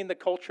that, I mean the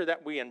culture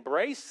that we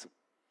embrace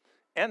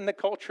and the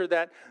culture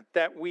that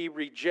we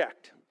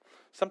reject.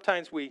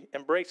 Sometimes we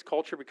embrace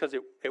culture because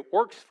it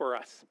works for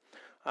us.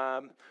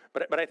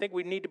 But I think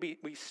we need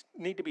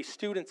to be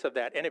students of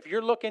that. And if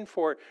you're looking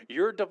for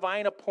your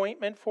divine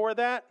appointment for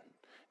that,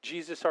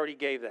 Jesus already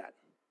gave that.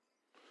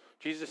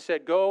 Jesus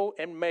said, go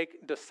and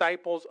make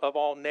disciples of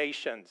all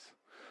nations.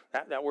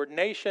 That word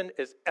nation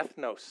is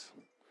ethnos,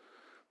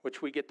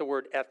 which we get the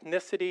word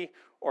ethnicity,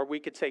 or we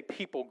could say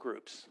people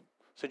groups.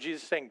 So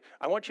Jesus is saying,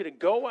 I want you to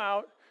go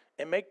out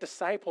and make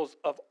disciples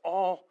of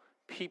all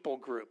people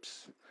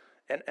groups.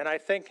 And I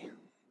think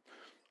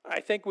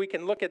we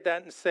can look at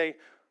that and say,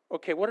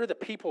 okay, what are the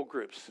people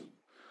groups?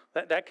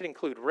 That can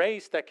include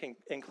race, that can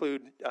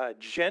include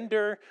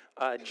gender,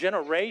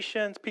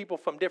 generations, people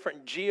from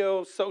different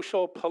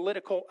social,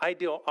 political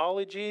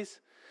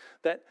ideologies.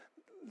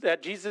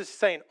 That Jesus is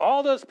saying,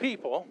 all those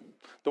people,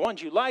 the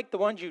ones you like, the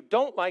ones you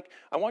don't like,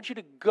 I want you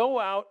to go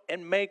out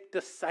and make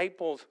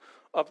disciples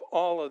of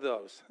all of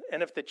those.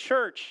 And if the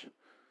church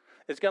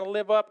is going to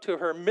live up to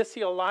her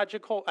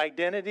missiological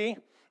identity,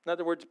 in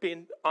other words,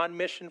 being on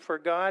mission for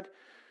God,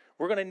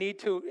 we're going to need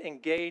to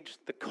engage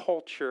the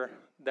culture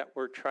that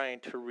we're trying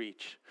to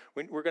reach.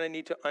 We're going to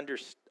need to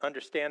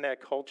understand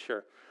that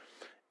culture.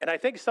 And I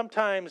think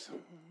sometimes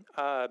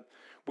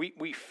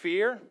we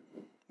fear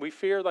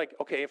like,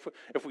 okay,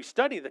 if we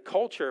study the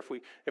culture,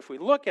 if we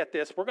look at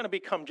this, we're going to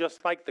become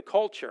just like the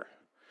culture.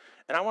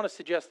 And I want to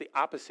suggest the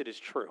opposite is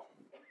true.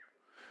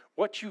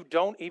 What you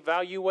don't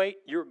evaluate,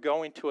 you're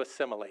going to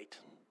assimilate.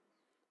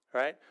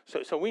 Right?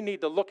 So we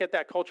need to look at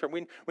that culture.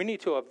 We need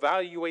to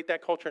evaluate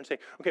that culture and say,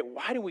 okay,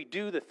 why do we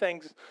do the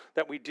things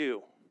that we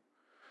do?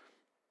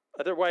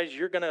 Otherwise,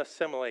 you're going to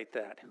assimilate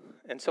that.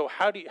 And so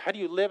how do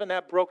you live in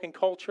that broken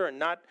culture and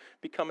not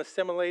become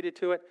assimilated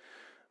to it?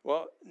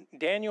 Well,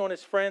 Daniel and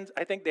his friends,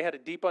 I think they had a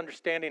deep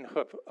understanding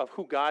of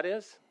who God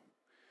is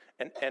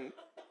and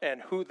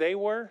who they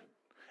were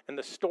and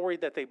the story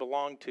that they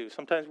belonged to.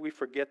 Sometimes we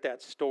forget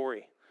that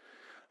story.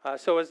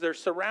 So as they're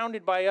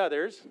surrounded by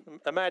others,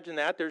 imagine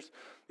that. There's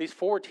these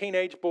 4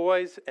 teenage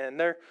boys, and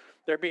they're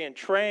being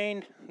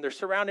trained. They're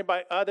surrounded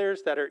by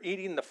others that are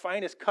eating the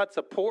finest cuts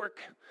of pork,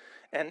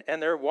 and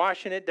they're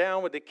washing it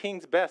down with the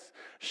king's best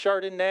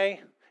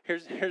Chardonnay.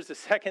 Here's the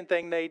second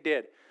thing they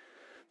did.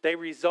 They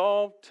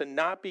resolved to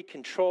not be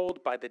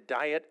controlled by the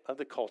diet of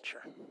the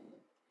culture.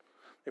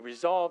 They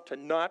resolved to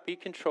not be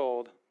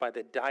controlled by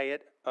the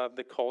diet of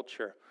the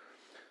culture.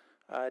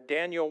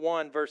 Daniel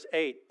 1, verse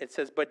 8, it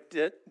says, but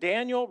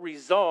Daniel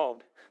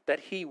resolved that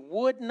he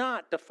would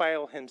not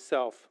defile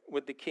himself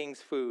with the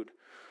king's food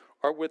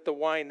or with the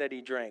wine that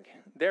he drank.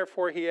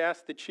 Therefore, he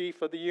asked the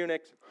chief of the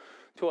eunuchs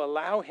to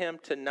allow him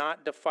to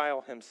not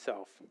defile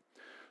himself.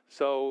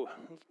 So,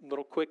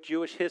 little quick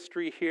Jewish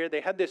history here.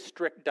 They had this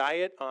strict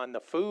diet on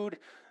the food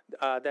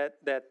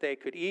that they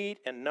could eat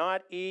and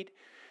not eat.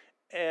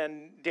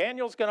 And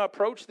Daniel's going to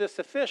approach this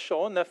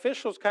official, and the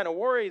official's kind of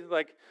worried,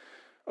 like,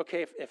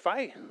 okay,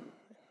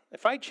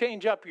 if I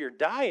change up your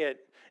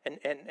diet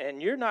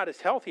and you're not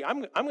as healthy, I'm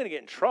going to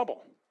get in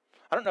trouble.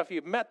 I don't know if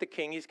you've met the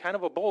king. He's kind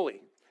of a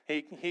bully.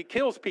 He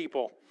kills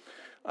people.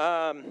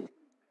 And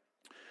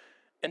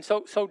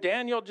so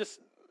Daniel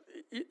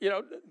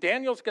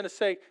Daniel's going to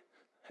say,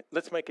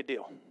 let's make a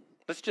deal.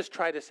 Let's just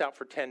try this out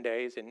for 10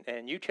 days,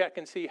 and you check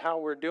and see how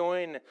we're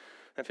doing.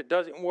 If it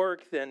doesn't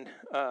work, then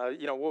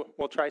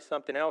we'll try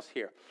something else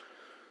here.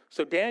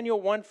 So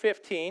Daniel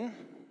 1:15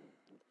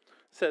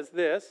 says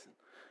this.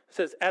 It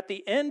says, at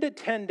the end of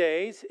 10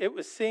 days, it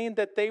was seen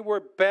that they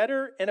were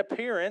better in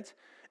appearance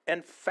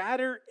and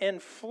fatter in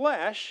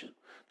flesh.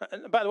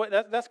 By the way,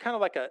 that's kind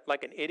of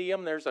like an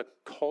idiom. There's a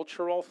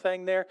cultural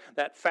thing there.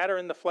 That fatter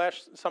in the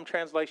flesh, some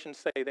translations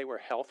say they were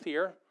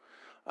healthier.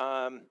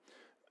 And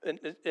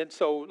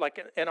so,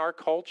 like in our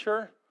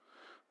culture,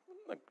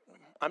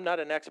 I'm not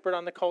an expert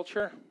on the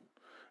culture,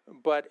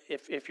 but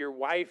if your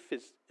wife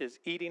is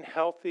eating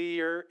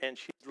healthier and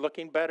she's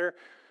looking better,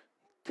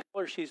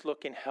 tell her she's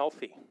looking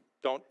healthy.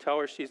 Don't tell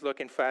her she's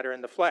looking fatter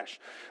in the flesh.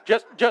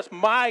 Just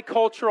my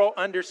cultural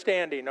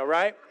understanding, all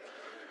right?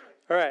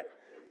 All right.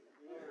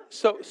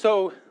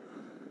 So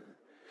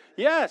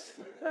yes,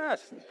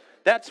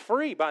 that's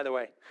free, by the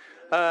way.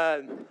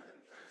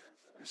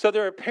 So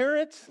their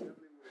appearance,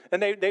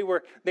 and they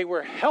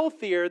were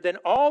healthier than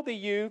all the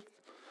youth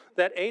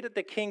that ate at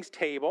the king's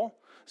table.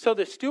 So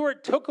the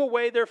steward took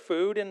away their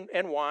food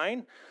and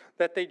wine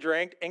that they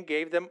drank and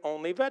gave them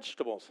only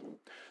vegetables.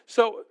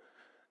 So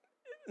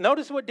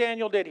notice what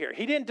Daniel did here.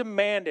 He didn't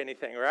demand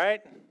anything,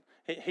 right?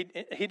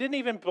 He didn't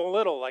even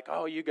belittle, like,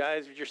 oh, you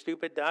guys with your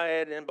stupid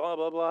diet and blah,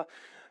 blah, blah.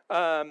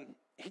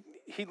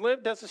 He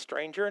lived as a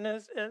stranger and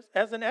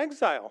as an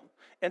exile.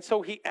 And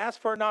so he asked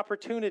for an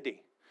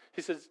opportunity.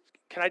 He says,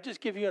 can I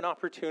just give you an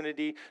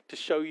opportunity to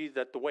show you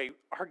that the way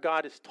our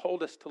God has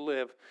told us to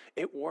live,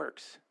 it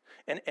works.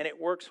 And it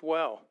works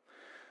well.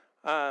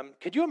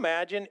 Could you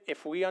imagine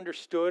if we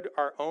understood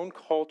our own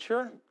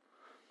culture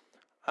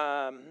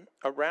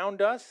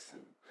around us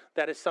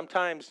that is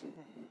sometimes,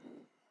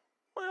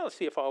 well, let's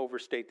see if I'll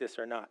overstate this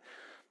or not,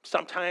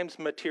 sometimes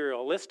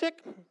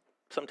materialistic,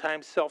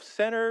 sometimes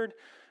self-centered,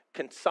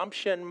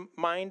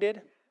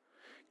 consumption-minded.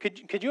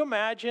 Could you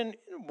imagine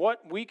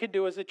what we could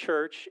do as a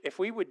church if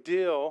we would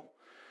deal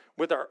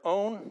with our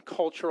own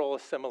cultural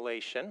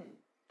assimilation?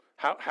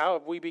 How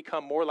have we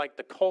become more like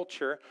the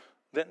culture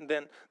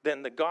than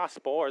the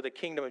gospel or the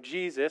kingdom of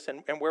Jesus,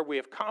 and where we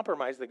have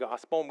compromised the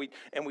gospel,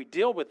 and we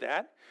deal with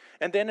that.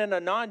 And then in a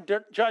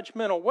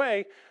non-judgmental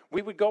way,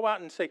 we would go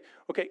out and say,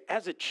 okay,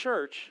 as a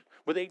church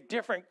with a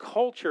different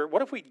culture,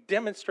 what if we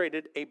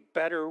demonstrated a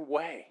better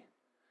way?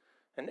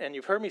 And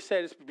you've heard me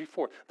say this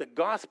before. The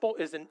gospel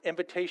is an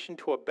invitation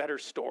to a better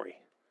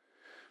story.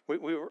 We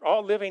were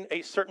all living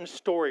a certain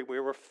story. We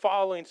were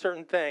following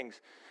certain things.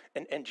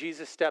 And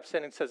Jesus steps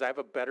in and says, I have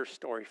a better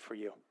story for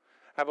you.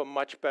 I have a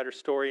much better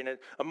story and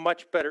a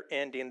much better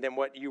ending than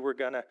what you were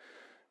gonna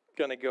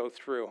go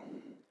through.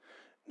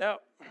 Now,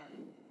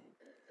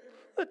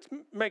 let's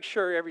make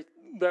sure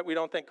that we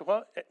don't think,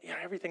 well,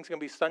 everything's going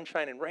to be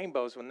sunshine and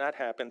rainbows when that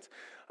happens.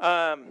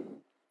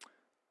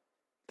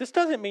 This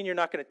doesn't mean you're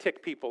not going to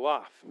tick people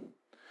off.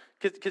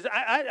 Because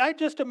I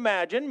just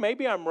imagine,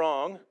 maybe I'm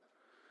wrong,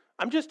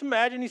 I'm just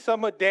imagining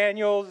some of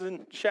Daniel's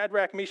and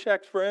Shadrach,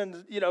 Meshach's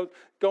friends,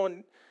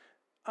 going,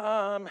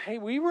 hey,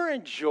 we were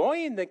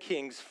enjoying the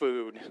king's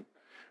food.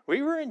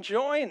 We were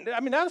enjoying,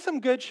 that was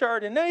some good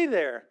Chardonnay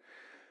there.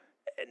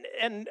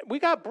 And we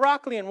got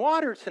broccoli and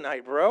water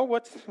tonight, bro.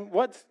 What's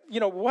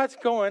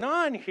going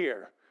on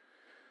here?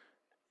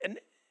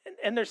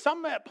 And there's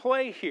something at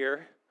play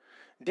here.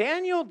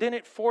 Daniel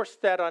didn't force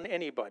that on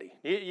anybody.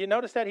 You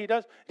notice that he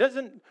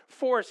doesn't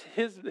force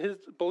his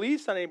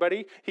beliefs on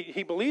anybody.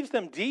 He believes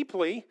them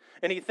deeply,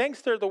 and he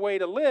thinks they're the way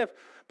to live.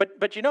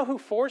 But you know who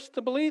forced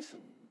the beliefs?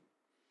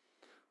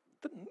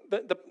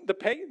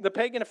 The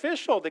pagan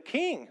official, the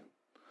king.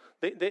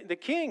 The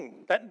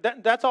king.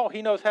 That's all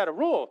he knows how to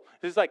rule.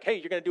 He's like, hey,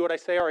 you're going to do what I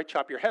say, or I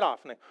chop your head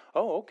off. And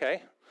oh,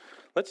 okay.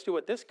 Let's do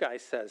what this guy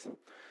says.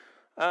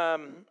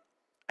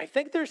 I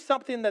think there's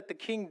something that the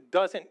king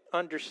doesn't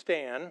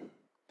understand.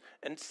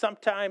 And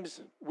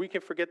sometimes we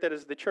can forget that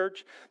as the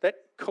church, that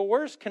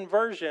coerced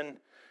conversion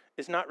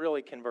is not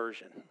really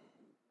conversion,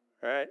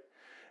 right?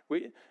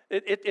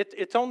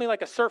 It's only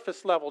like a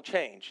surface level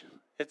change.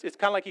 It's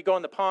kind of like you go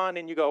in the pond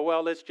and you go,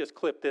 well, let's just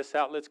clip this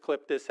out, let's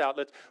clip this out,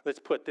 let's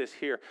put this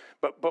here.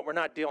 But we're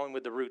not dealing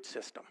with the root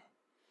system.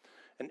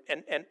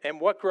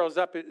 And what grows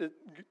up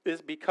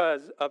is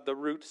because of the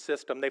root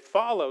system. They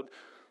follow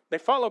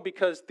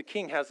because the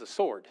king has a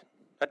sword.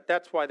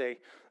 That's why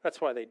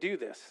they do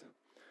this.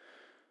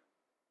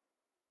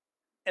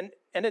 And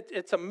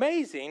it's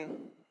amazing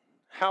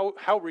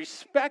how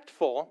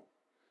respectful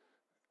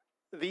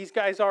these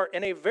guys are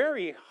in a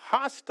very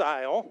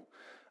hostile,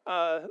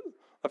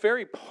 a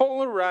very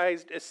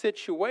polarized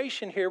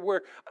situation here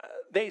where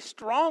they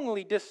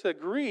strongly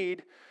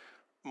disagreed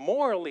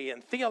morally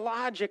and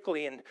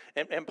theologically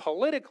and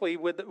politically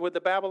with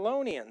the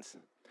Babylonians.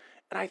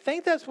 And I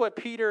think that's what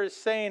Peter is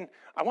saying.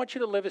 I want you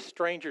to live as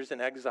strangers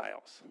and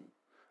exiles.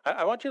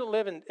 I want you to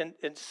live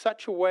in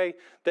such a way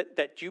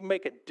that you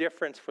make a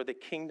difference for the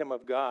kingdom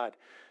of God.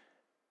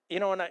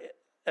 And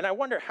And I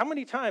wonder how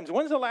many times,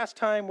 when's the last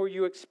time where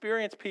you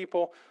experience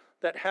people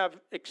that have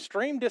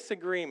extreme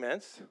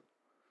disagreements,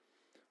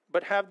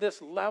 but have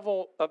this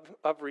level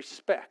of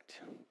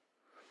respect?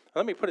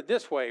 Let me put it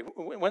this way.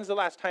 When's the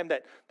last time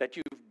that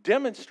you've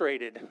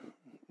demonstrated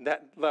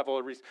that level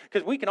of respect?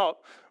 Because we can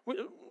all,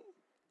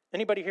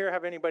 anybody here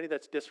have anybody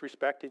that's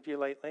disrespected you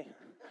lately?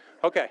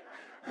 Okay,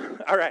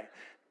 all right.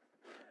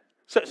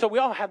 So we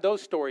all have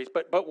those stories,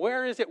 but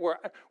where is it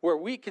where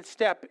we can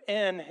step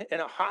in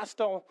a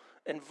hostile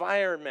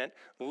environment,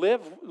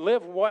 live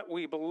what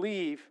we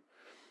believe,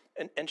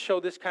 and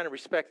show this kind of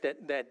respect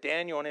that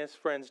Daniel and his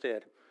friends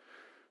did?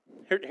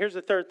 Here's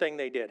the third thing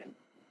they did.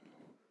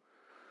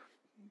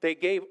 They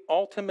gave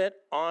ultimate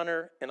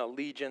honor and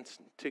allegiance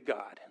to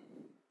God.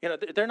 You know,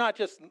 they're not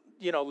just,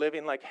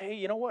 living like,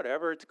 hey,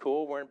 whatever, it's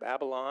cool, we're in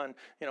Babylon.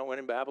 When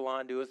in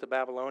Babylon, do as the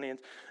Babylonians.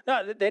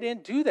 No, they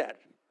didn't do that.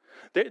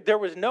 There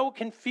was no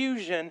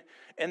confusion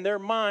in their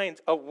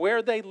minds of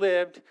where they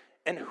lived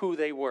and who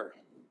they were.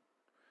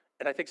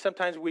 And I think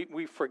sometimes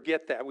we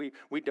forget that.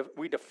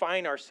 We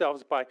define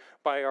ourselves by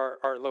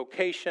our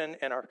location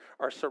and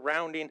our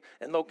surrounding,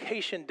 and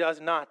location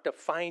does not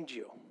define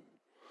you.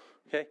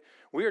 Okay?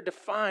 We are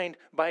defined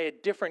by a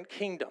different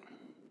kingdom.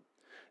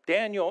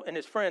 Daniel and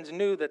his friends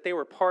knew that they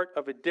were part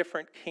of a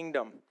different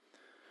kingdom.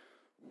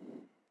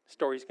 The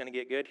story's going to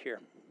get good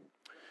here.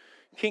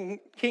 King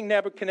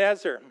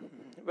Nebuchadnezzar,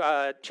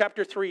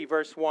 chapter 3,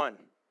 verse 1.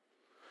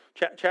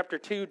 Chapter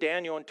 2,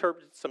 Daniel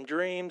interprets some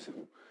dreams.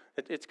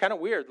 It's kind of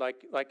weird,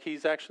 like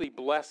he's actually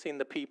blessing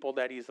the people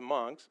that he's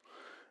amongst.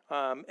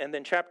 And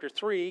then chapter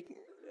 3,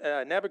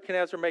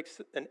 Nebuchadnezzar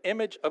makes an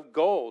image of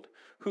gold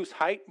whose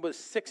height was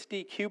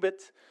 60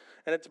 cubits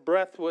and its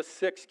breadth was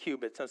 6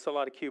 cubits. That's a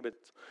lot of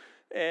cubits.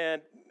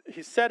 And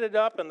he set it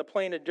up in the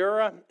plain of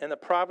Dura in the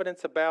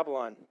province of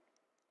Babylon.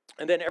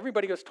 And then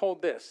everybody was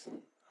told this,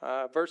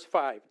 verse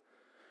 5.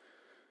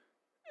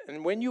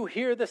 And when you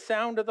hear the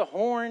sound of the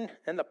horn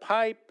and the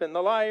pipe and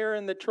the lyre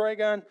and the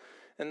trigon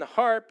and the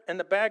harp and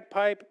the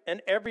bagpipe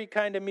and every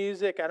kind of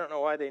music, I don't know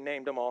why they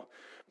named them all,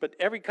 but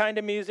every kind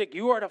of music,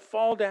 you are to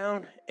fall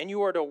down and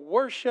you are to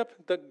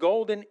worship the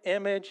golden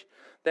image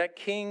that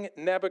King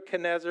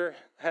Nebuchadnezzar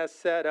has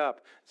set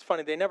up. It's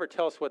funny, they never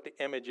tell us what the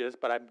image is,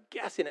 but I'm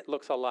guessing it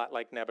looks a lot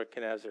like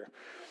Nebuchadnezzar.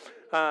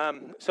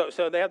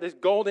 So they have this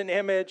golden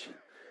image,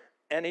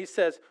 and he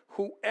says,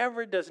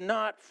 whoever does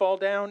not fall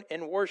down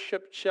and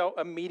worship shall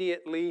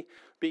immediately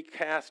be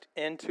cast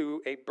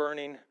into a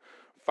burning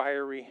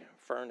fiery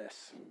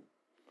furnace.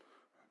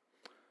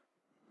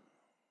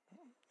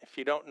 If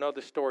you don't know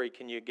the story,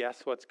 can you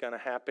guess what's going to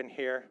happen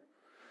here?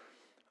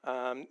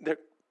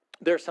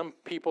 There are some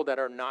people that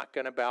are not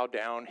going to bow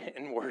down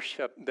and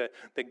worship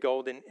the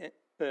golden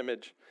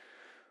image.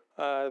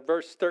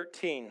 Verse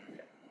 13.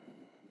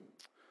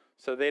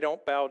 So they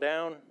don't bow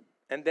down.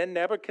 And then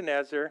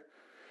Nebuchadnezzar,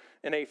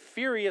 in a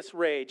furious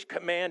rage,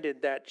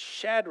 commanded that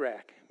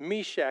Shadrach,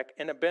 Meshach,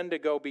 and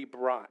Abednego be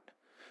brought.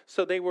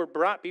 So they were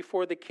brought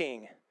before the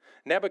king.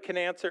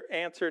 Nebuchadnezzar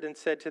answered and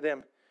said to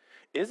them,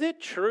 is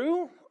it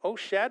true, O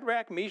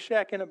Shadrach,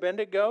 Meshach, and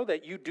Abednego,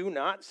 that you do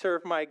not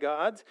serve my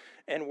gods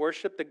and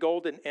worship the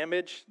golden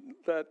image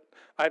that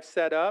I've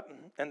set up?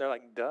 And they're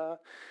like, duh.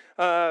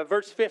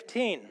 Verse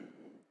 15.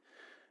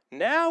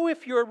 Now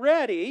if you're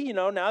ready,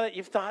 now that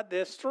you've thought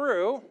this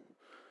through,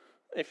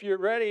 if you're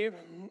ready,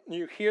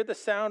 you hear the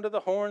sound of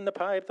the horn, the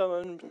pipe,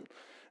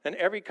 and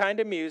every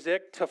kind of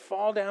music, to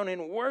fall down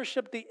and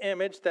worship the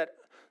image that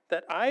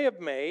I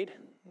have made,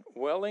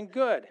 well and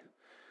good.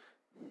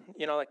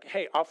 Like,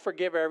 hey, I'll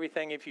forgive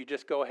everything if you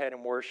just go ahead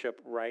and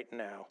worship right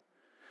now.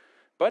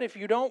 But if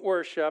you don't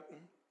worship,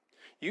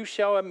 you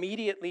shall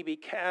immediately be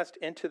cast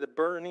into the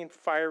burning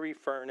fiery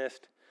furnace.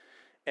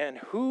 And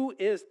who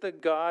is the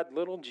God,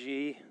 little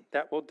g,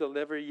 that will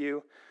deliver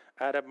you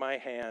out of my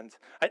hands?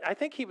 I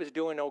think he was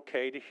doing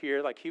okay to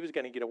hear, like he was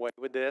going to get away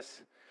with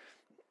this.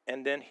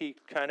 And then he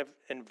kind of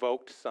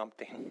invoked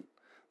something.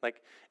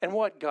 Like, and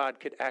what God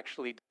could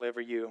actually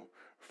deliver you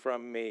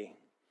from me?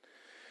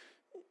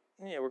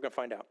 Yeah, we're going to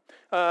find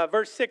out.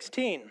 Verse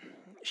 16.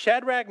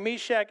 Shadrach,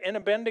 Meshach, and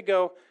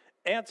Abednego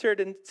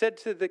answered and said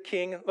to the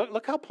king,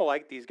 look how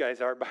polite these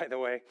guys are, by the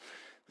way.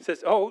 It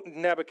says, oh,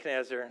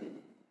 Nebuchadnezzar,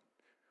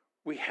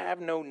 we have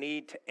no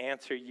need to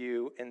answer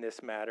you in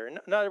this matter.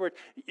 In other words,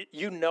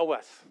 you know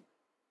us.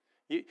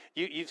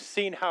 You've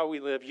seen how we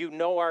live. You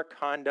know our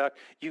conduct.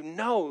 You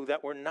know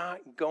that we're not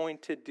going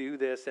to do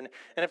this. And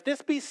if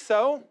this be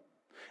so,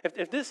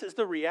 if this is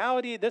the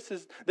reality, this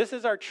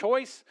is our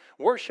choice,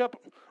 worship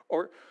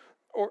or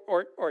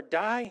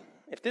die.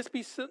 If this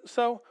be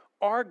so,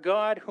 our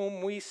God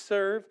whom we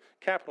serve,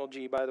 capital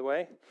G by the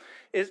way,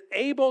 is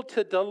able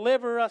to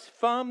deliver us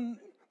from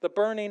the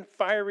burning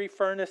fiery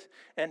furnace,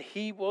 and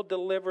he will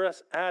deliver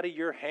us out of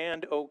your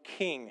hand, O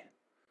king.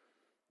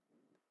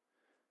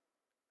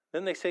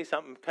 Then they say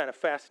something kind of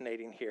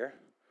fascinating here.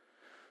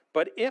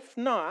 But if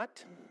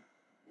not,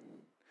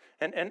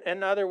 and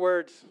in other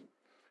words,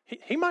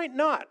 he might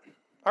not.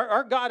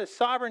 Our God is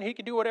sovereign. He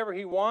can do whatever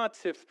he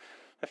wants. If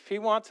he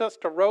wants us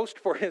to roast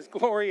for his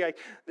glory,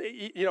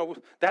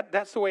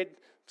 that's the way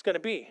it's going to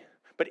be.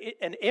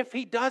 And if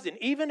he doesn't,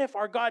 even if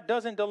our God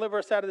doesn't deliver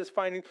us out of this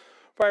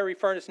fiery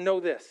furnace, know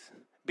this.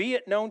 Be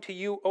it known to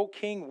you, O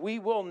king, we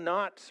will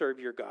not serve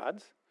your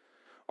gods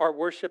or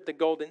worship the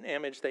golden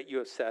image that you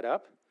have set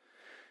up.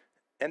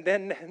 And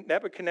then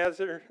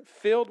Nebuchadnezzar,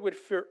 filled with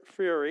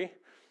fury,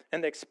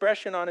 and the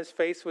expression on his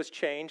face was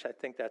changed. I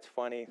think that's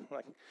funny.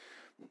 Like,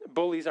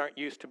 bullies aren't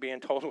used to being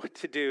told what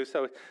to do.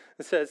 So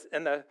it says,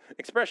 and the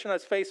expression on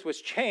his face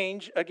was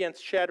changed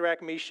against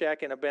Shadrach,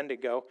 Meshach, and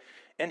Abednego.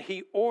 And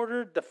he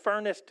ordered the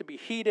furnace to be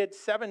heated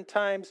 7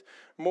 times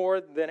more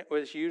than it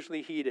was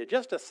usually heated.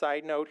 Just a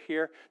side note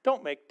here,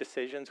 don't make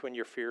decisions when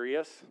you're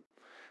furious.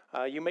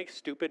 You make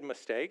stupid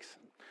mistakes.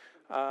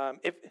 I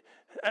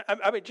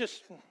would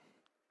just,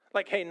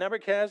 like, hey,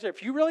 Nebuchadnezzar,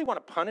 if you really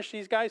want to punish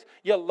these guys,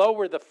 you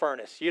lower the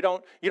furnace. You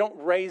don't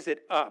raise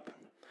it up.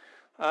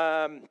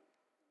 And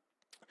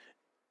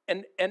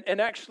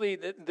actually,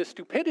 the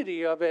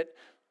stupidity of it,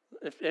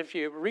 if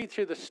you read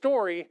through the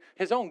story,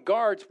 his own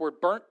guards were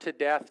burnt to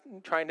death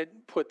trying to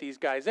put these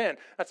guys in.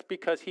 That's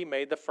because he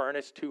made the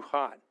furnace too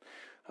hot.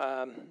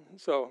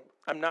 So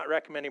I'm not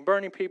recommending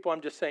burning people.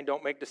 I'm just saying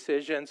don't make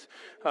decisions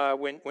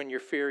when you're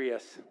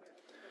furious.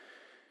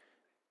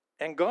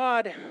 And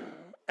God,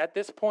 at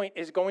this point,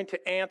 is going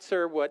to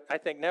answer what I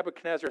think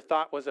Nebuchadnezzar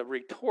thought was a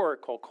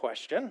rhetorical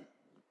question.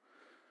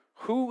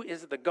 Who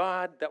is the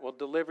God that will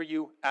deliver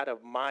you out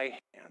of my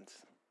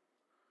hands?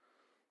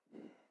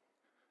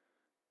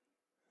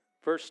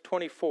 Verse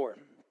 24.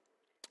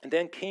 And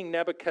then King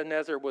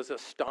Nebuchadnezzar was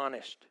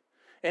astonished,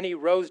 and he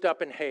rose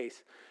up in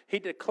haste. He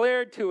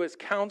declared to his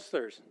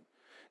counselors,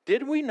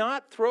 did we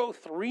not throw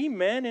 3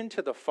 men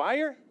into the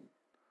fire?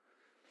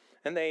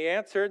 And they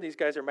answered, these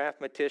guys are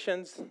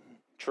mathematicians,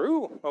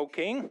 true, O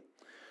king.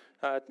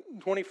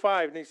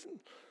 25,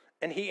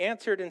 and he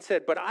answered and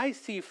said, but I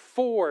see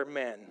 4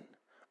 men,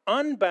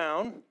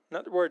 unbound. In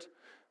other words,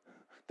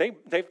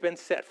 they've been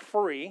set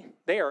free.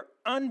 They are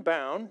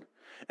unbound,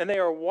 and they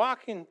are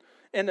walking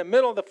in the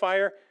middle of the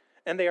fire,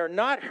 and they are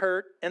not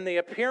hurt, and the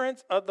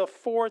appearance of the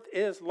 4th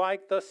is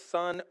like the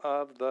Son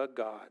of the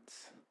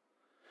gods.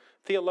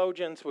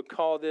 Theologians would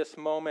call this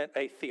moment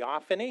a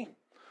theophany.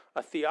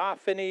 A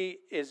theophany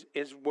is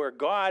where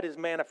God is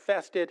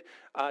manifested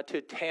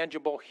to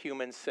tangible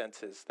human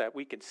senses that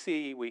we can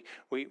see,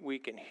 we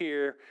can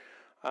hear.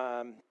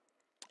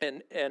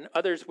 And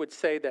others would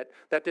say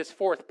that this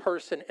 4th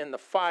person in the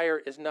fire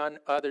is none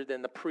other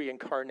than the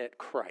pre-incarnate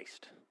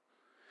Christ.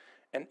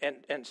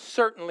 And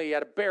certainly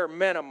at a bare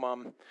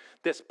minimum,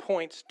 this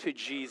points to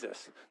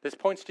Jesus. This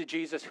points to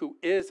Jesus, who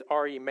is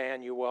our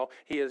Emmanuel.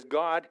 He is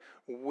God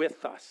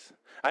with us.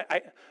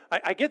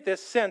 I get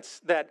this sense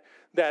that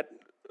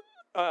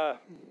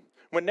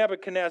when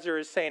Nebuchadnezzar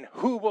is saying,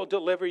 who will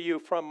deliver you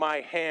from my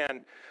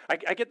hand?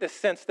 I get this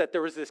sense that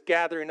there was this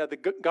gathering of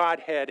the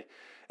Godhead,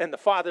 and the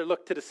Father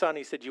looked to the Son.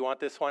 He said, you want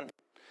this one?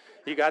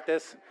 You got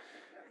this?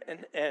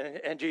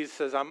 And Jesus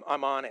says,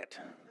 I'm on it.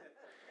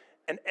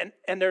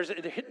 And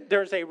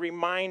there's a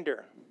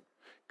reminder,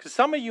 because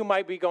some of you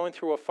might be going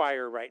through a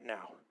fire right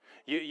now.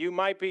 You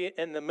might be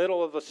in the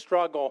middle of a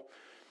struggle,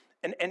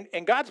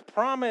 and God's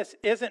promise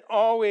isn't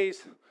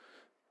always,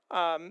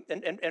 and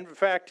in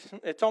fact,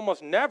 it's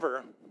almost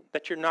never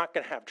that you're not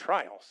going to have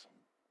trials.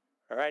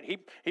 All right,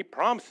 he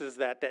promises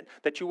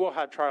that you will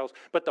have trials,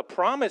 but the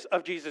promise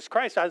of Jesus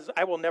Christ is,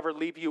 I will never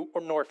leave you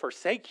nor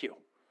forsake you.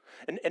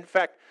 And in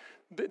fact,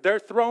 they're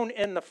thrown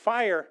in the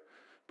fire,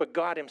 but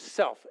God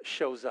himself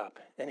shows up,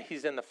 and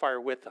he's in the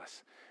fire with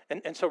us.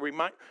 And so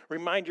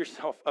remind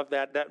yourself of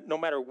that no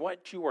matter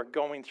what you are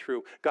going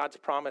through, God's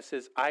promise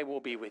is, I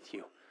will be with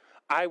you.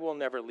 I will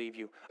never leave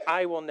you.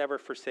 I will never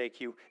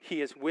forsake you.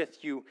 He is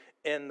with you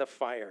in the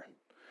fire.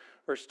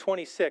 Verse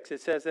 26,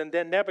 it says, and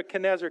then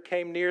Nebuchadnezzar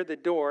came near the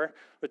door,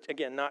 which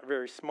again, not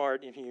very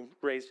smart if you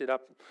raised it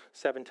up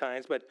 7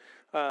 times, but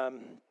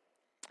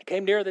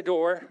came near the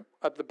door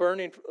of the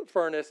burning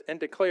furnace and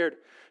declared,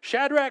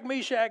 Shadrach,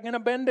 Meshach, and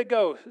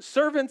Abednego,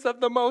 servants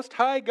of the Most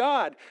High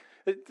God.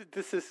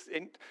 This is,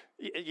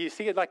 you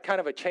see it like kind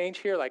of a change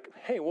here, like,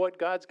 hey, what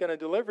God's going to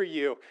deliver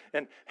you?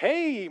 And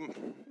hey,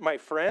 my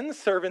friends,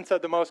 servants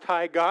of the Most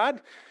High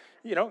God,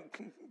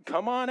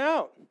 come on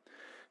out.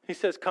 He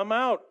says, come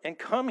out and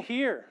come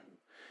here.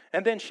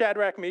 And then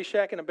Shadrach,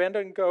 Meshach, and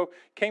Abednego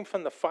came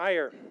from the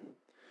fire.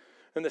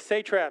 And the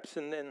satraps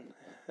and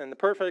the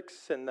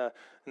prefects and the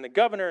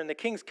governor and the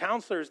king's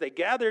counselors, they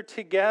gathered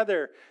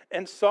together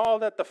and saw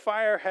that the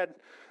fire had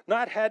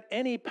not had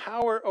any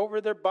power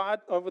over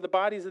the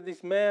bodies of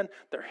these men.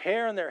 Their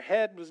hair and their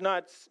head was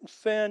not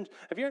singed.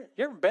 Have you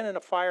ever been in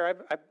a fire?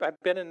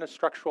 I've been in a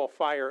structural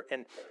fire,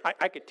 and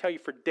I could tell you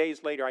for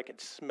days later I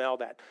could smell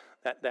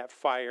that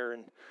fire.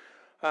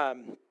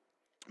 And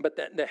but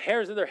the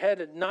hairs of their head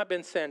had not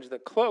been singed. The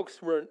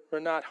cloaks were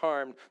not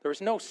harmed. There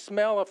was no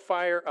smell of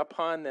fire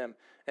upon them.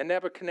 And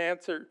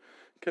Nebuchadnezzar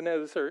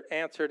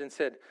answered and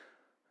said,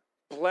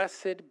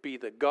 blessed be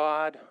the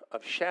God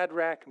of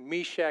Shadrach,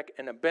 Meshach,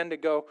 and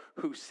Abednego,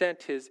 who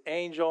sent his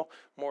angel,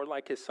 more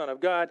like his Son of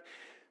God,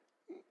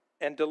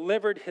 and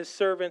delivered his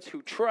servants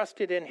who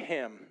trusted in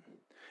him,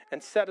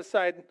 and set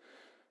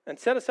and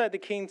set aside the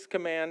king's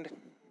command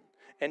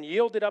and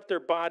yielded up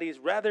their bodies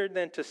rather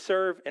than to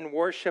serve and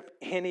worship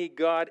any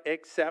god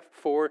except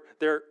for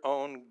their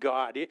own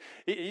God.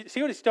 You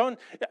see what he's doing?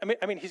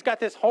 I mean, he's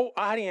got this whole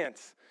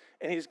audience,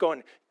 and he's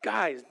going,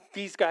 guys,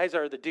 these guys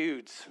are the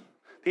dudes.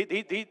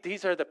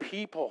 These are the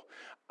people.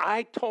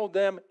 I told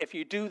them, if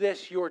you do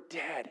this, you're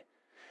dead.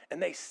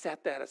 And they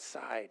set that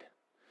aside.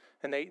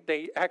 And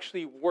they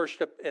actually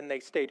worshiped, and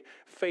they stayed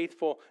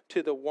faithful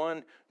to the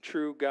one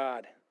true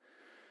God.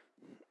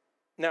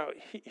 Now,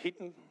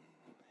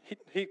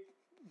 he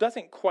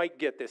doesn't quite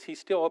get this. He's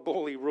still a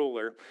bully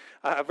ruler.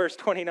 Verse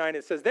 29,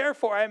 it says,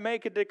 therefore I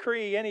make a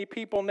decree, any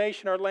people,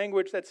 nation, or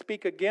language that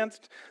speak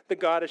against the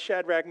God of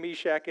Shadrach,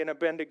 Meshach, and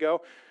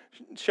Abednego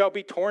shall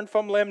be torn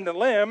from limb to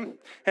limb,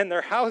 and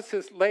their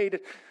houses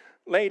laid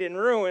in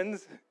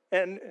ruins,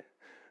 and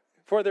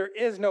for there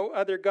is no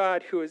other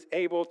God who is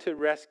able to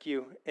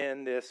rescue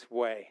in this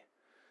way.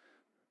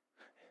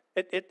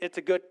 It's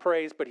a good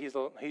praise, but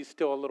he's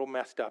still a little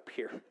messed up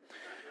here.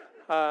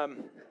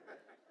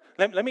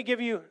 Let me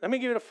give you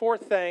the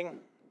fourth thing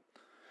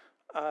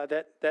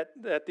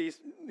that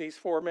these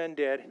four men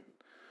did.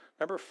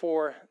 Number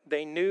 4,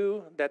 they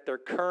knew that their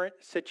current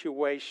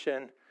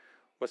situation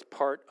was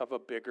part of a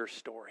bigger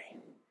story.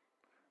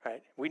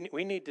 Right?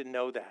 We need to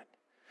know that.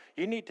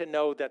 You need to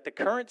know that the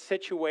current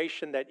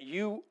situation that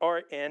you are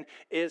in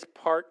is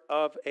part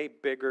of a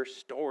bigger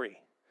story.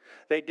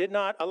 They did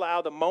not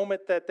allow the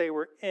moment that they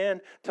were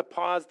in to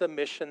pause the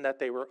mission that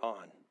they were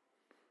on.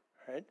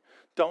 Right?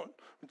 Don't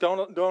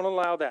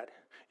allow that.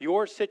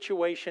 Your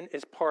situation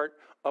is part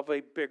of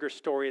a bigger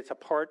story. It's a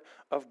part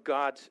of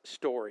God's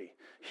story.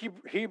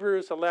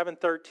 Hebrews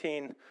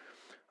 11:13,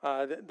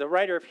 the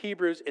writer of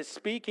Hebrews is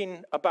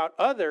speaking about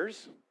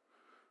others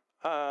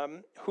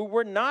who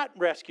were not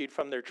rescued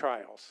from their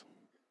trials.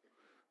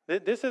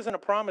 This isn't a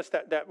promise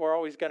that we're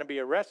always going to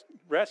be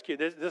rescued.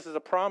 This is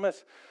a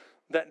promise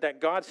that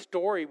God's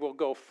story will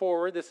go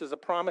forward. This is a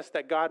promise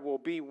that God will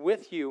be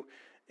with you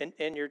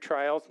in your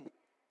trials.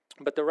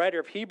 But the writer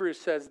of Hebrews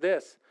says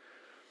this,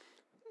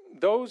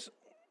 those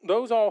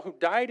all who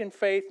died in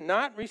faith,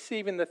 not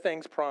receiving the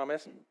things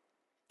promised,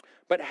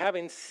 but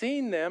having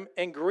seen them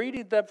and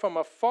greeted them from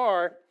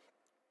afar,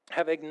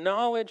 have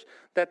acknowledged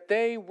that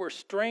they were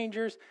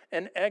strangers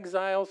and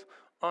exiles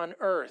on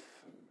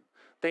earth.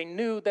 They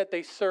knew that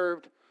they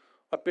served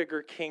a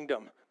bigger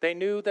kingdom. They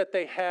knew that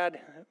they had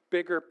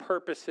bigger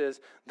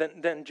purposes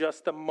than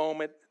just the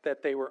moment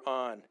that they were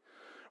on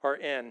or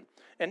in.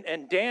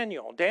 And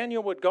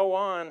Daniel would go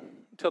on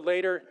to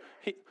later.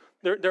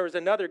 There was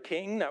another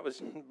king that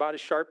was about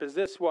as sharp as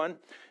this one.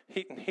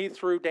 He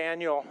threw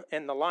Daniel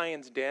in the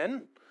lion's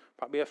den.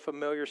 Probably a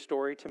familiar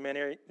story to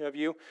many of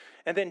you.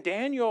 And then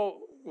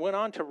Daniel went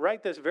on to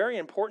write this very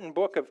important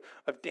book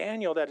of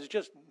Daniel that is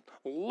just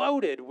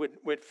loaded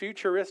with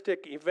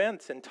futuristic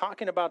events and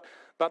talking about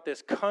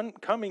this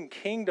coming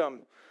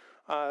kingdom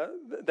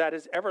that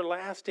is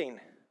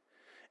everlasting.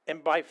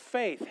 And by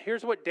faith,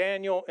 here's what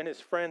Daniel and his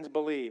friends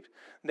believed.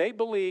 They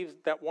believed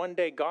that one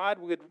day God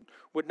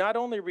would not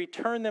only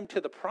return them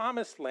to the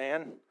promised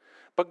land,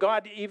 but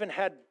God even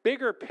had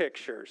bigger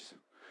pictures,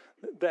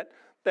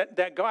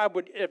 that God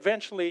would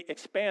eventually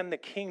expand the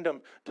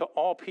kingdom to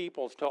all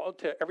peoples,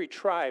 to every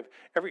tribe,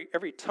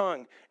 every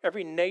tongue,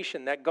 every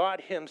nation, that God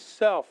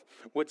himself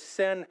would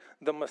send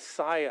the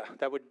Messiah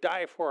that would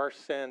die for our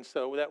sins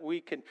so that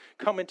we could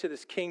come into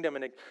this kingdom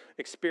and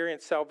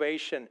experience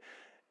salvation.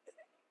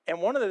 And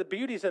one of the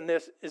beauties in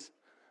this is,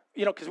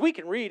 because we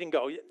can read and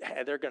go,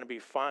 hey, they're going to be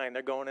fine.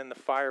 They're going in the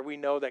fire. We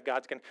know that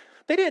God's going to.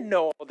 They didn't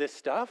know all this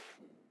stuff.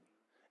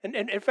 And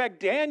in fact,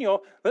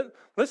 Daniel,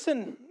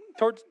 listen,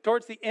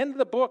 towards the end of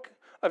the book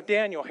of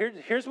Daniel,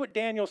 here's what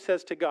Daniel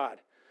says to God.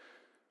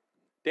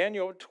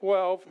 Daniel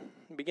 12,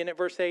 begin at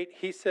verse 8,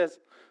 he says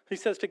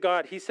to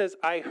God,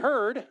 I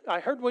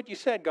heard what you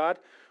said, God,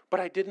 but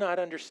I did not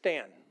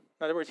understand.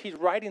 In other words, he's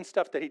writing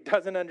stuff that he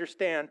doesn't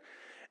understand.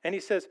 And he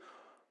says,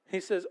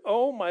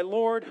 oh, my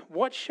Lord,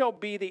 what shall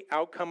be the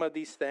outcome of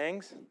these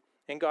things?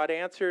 And God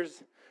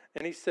answers,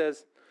 and he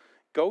says,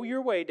 go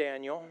your way,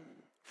 Daniel,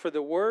 for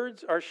the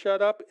words are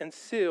shut up and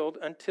sealed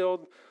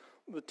until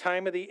the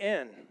time of the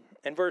end.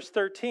 And verse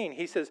 13,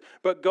 he says,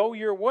 but go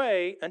your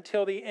way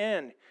until the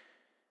end.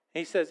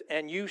 He says,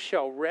 and you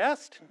shall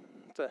rest.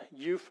 It's a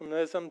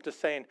euphemism to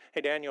saying,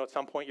 hey, Daniel, at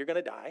some point you're going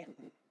to die.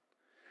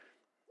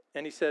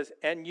 And he says,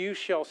 and you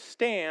shall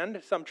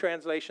stand. Some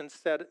translations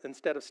said,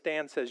 instead of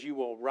stand, says you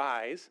will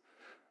rise.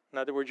 In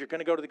other words, you're going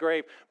to go to the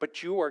grave,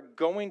 but you are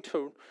going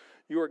to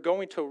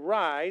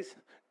rise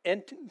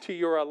into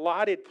your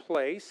allotted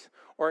place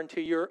or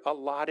into your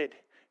allotted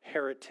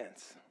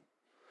inheritance.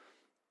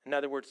 In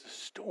other words, the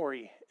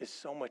story is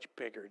so much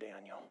bigger,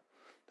 Daniel.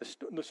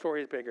 The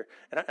story is bigger.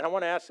 And I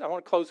want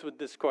to close with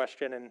this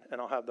question, and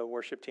I'll have the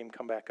worship team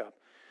come back up.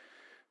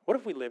 What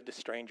if we lived as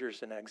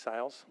strangers and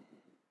exiles?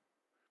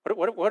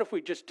 What if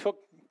we just took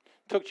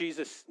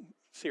Jesus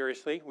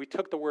seriously? We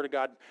took the Word of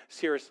God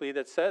seriously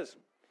that says,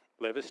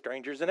 live as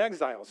strangers and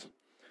exiles.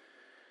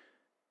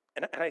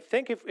 And I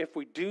think if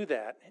we do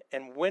that,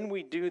 and when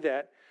we do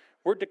that,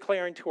 we're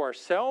declaring to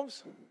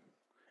ourselves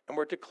and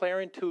we're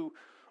declaring to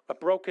a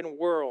broken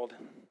world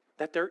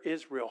that there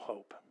is real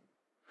hope.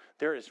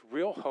 There is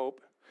real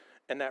hope,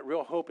 and that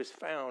real hope is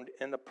found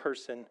in the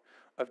person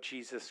of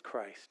Jesus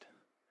Christ.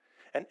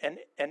 And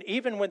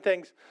even when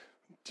things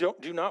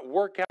do not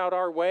work out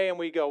our way and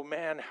we go,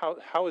 man,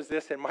 how is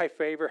this in my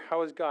favor?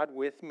 How is God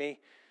with me?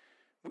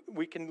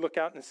 We can look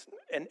out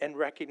and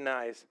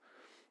recognize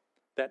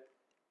that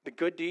the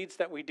good deeds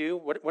that we do,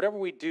 whatever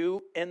we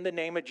do in the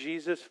name of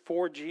Jesus,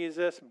 for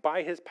Jesus,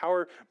 by his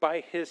power,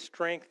 by his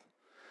strength,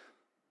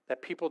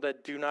 that people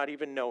that do not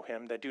even know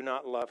him, that do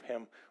not love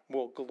him,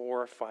 will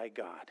glorify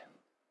God.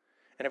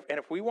 And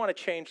if we want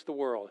to change the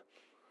world,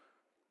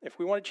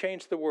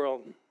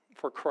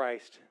 for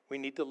Christ, we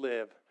need to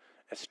live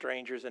as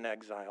strangers and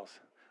exiles.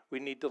 We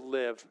need to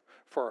live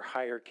for a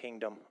higher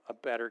kingdom, a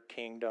better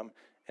kingdom,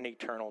 an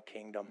eternal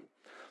kingdom.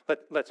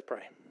 Let's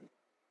pray.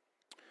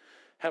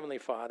 Heavenly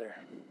Father,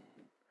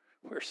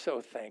 we're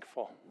so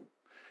thankful.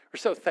 We're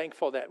so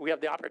thankful that we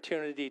have the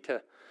opportunity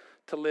to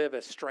live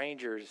as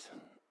strangers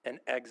and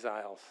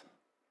exiles.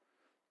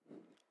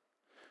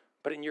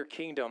 But in your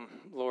kingdom,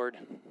 Lord,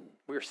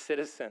 we're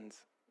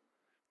citizens.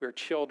 We're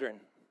children.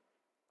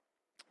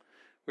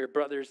 We're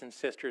brothers and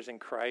sisters in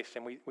Christ,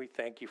 and we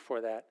thank you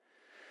for that.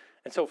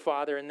 And so,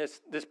 Father, in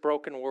this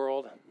broken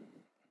world,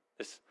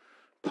 this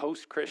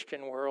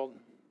post-Christian world,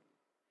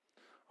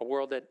 a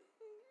world that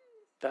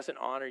doesn't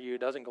honor you,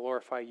 doesn't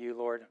glorify you,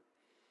 Lord,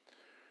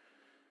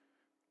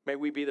 may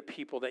we be the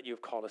people that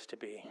you've called us to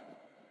be.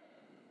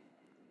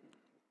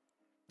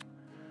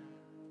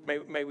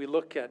 May we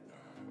look at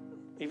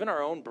even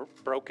our own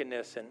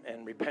brokenness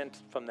and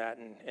repent from that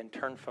and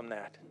turn from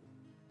that.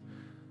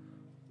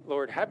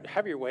 Lord,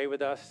 have your way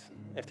with us.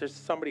 If there's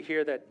somebody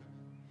here that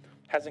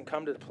hasn't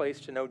come to the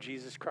place to know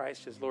Jesus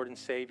Christ as Lord and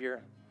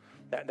Savior,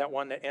 that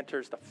one that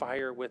enters the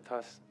fire with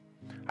us,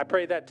 I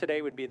pray that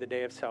today would be the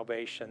day of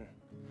salvation,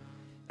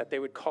 that they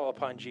would call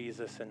upon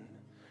Jesus and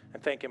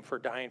thank him for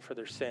dying for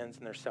their sins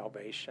and their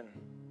salvation.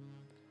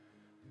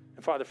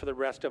 And Father, for the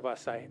rest of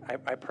us, I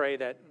pray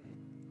that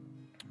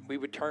we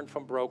would turn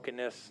from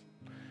brokenness,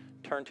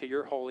 turn to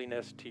your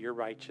holiness, to your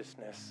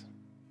righteousness,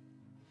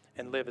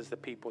 and live as the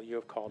people you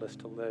have called us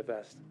to live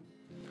as.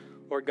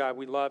 Lord God,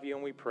 we love you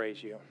and we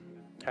praise you.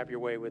 Have your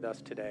way with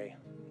us today.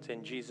 It's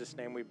in Jesus'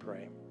 name we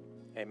pray.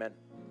 Amen.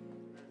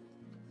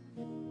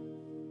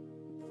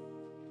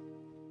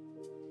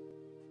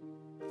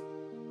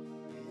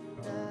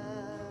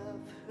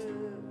 I've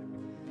heard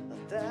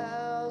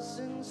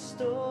 1,000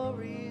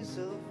 stories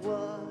of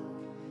what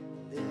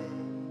they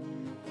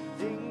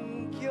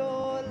think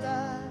you're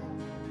like,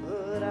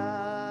 but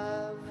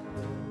I've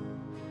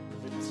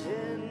heard the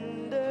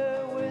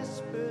tender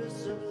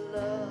whispers of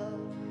love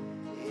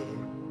in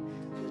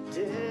the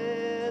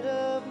dead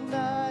of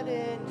night,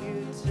 and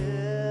you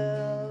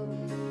tell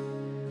me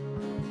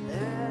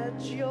that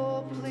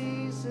you're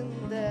pleased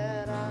and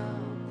that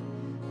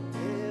I'm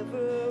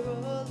never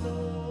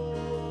alone.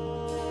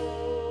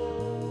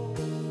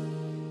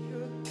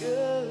 You're a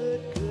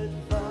good, good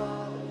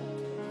Father,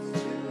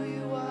 it's who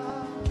you are.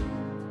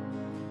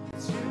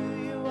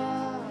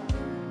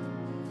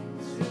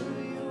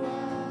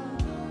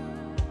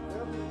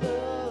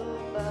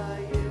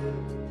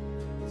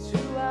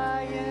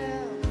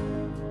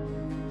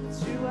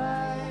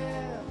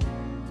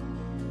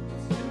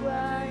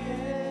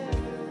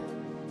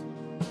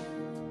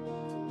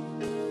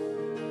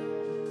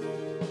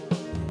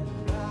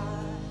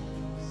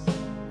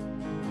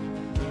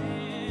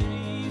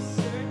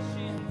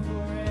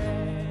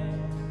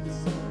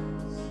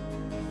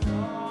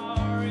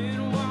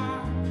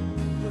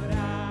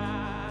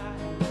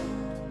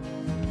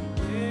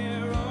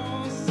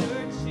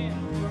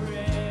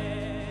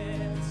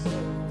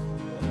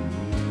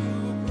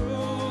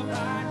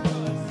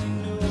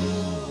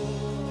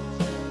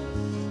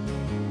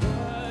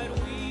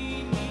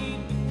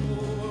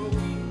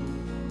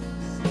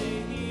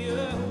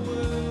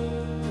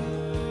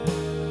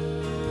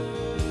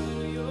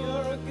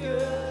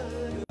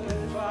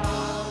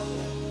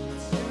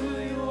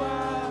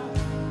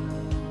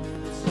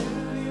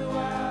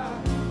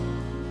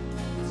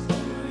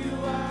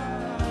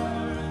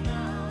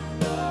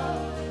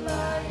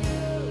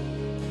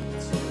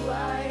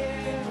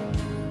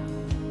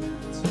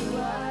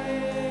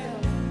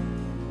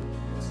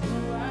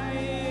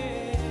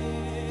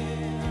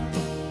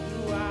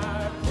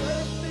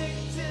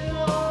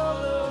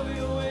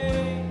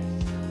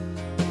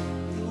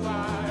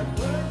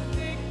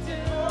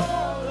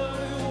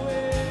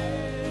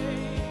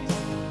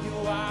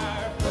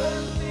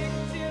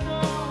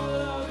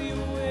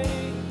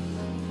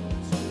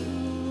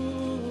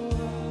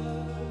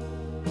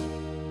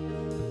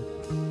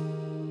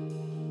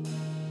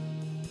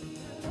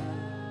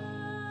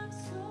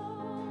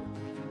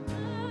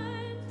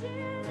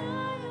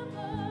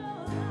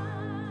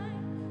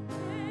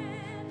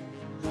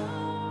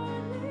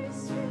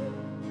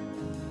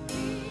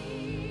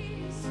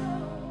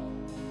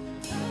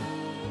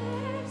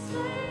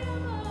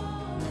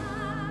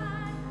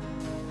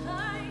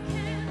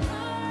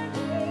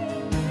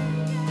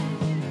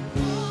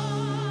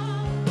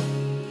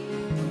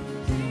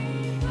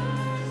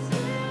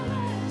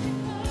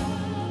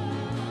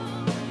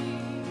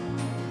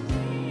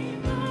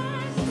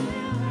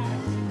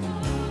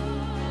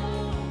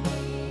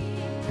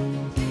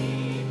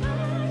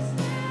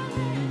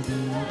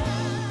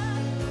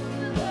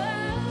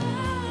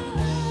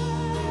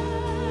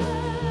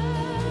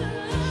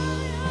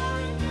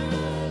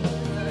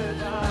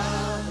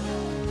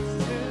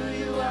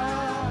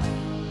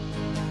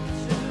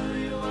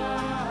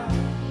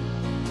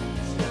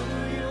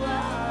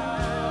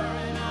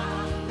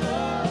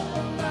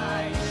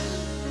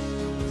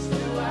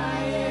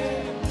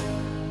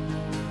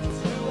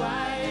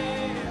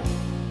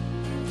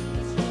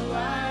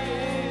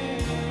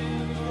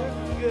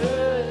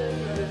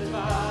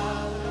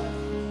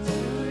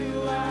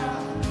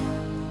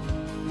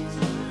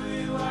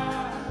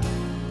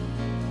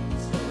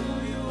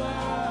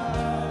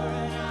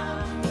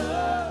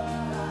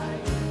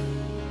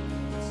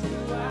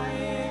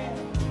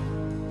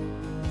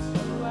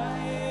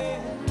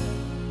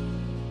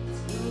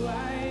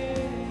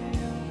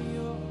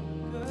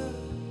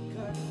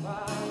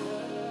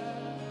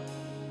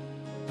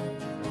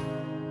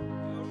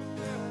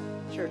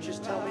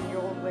 just tell me in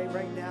your own way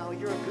right now,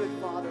 you're a good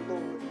Father,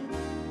 Lord.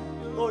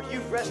 Lord,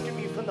 you've rescued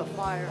me from the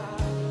fire.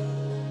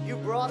 You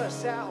brought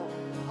us out.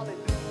 Hallelujah.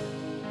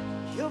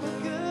 You're a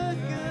good,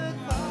 good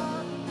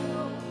Father.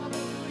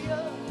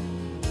 Hallelujah.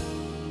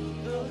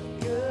 You're a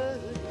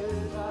good,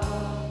 good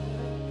Father.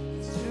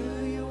 It's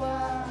who you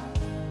are.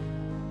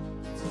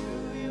 It's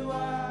who you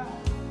are.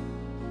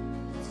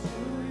 It's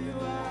who you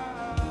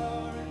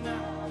are. And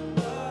I'm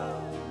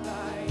loved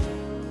by you.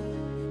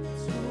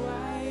 It's who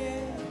I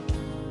am.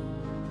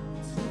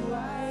 It's who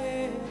I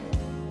am.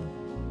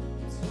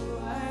 It's who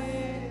I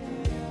am.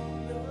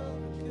 You're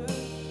a good,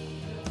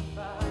 good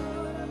Father.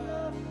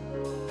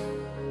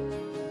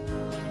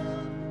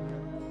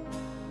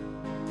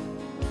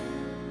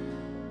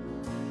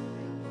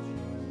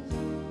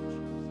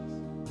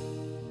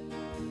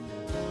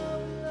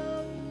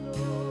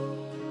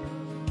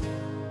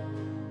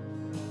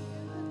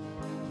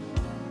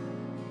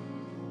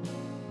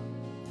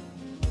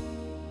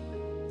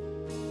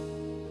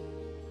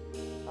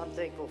 I'm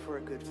thankful for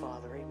a good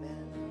Father,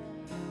 amen.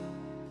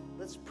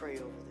 Let's pray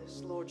over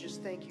this. Lord,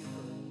 just thank you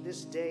for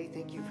this day.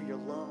 Thank you for your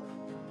love.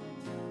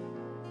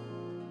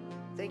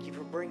 Thank you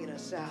for bringing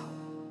us out.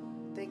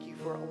 Thank you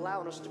for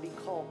allowing us to be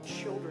called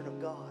children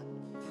of God,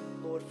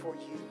 Lord, for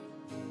you.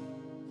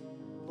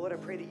 Lord, I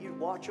pray that you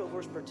watch over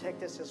us,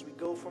 protect us as we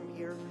go from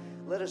here.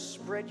 Let us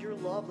spread your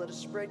love. Let us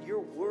spread your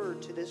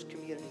word to this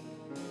community.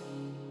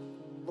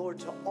 Lord,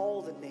 to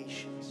all the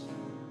nations.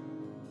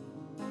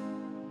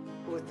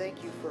 Lord,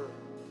 thank you for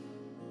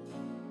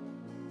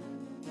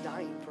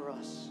dying for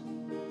us,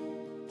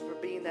 for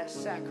being that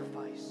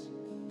sacrifice,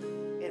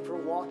 and for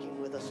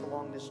walking with us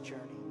along this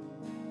journey.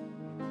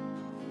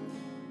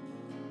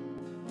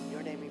 In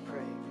your name we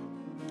pray.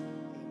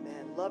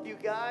 Amen. Love you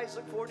guys.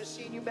 Look forward to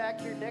seeing you back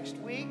here next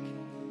week.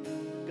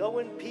 Go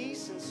in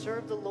peace and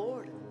serve the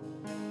Lord.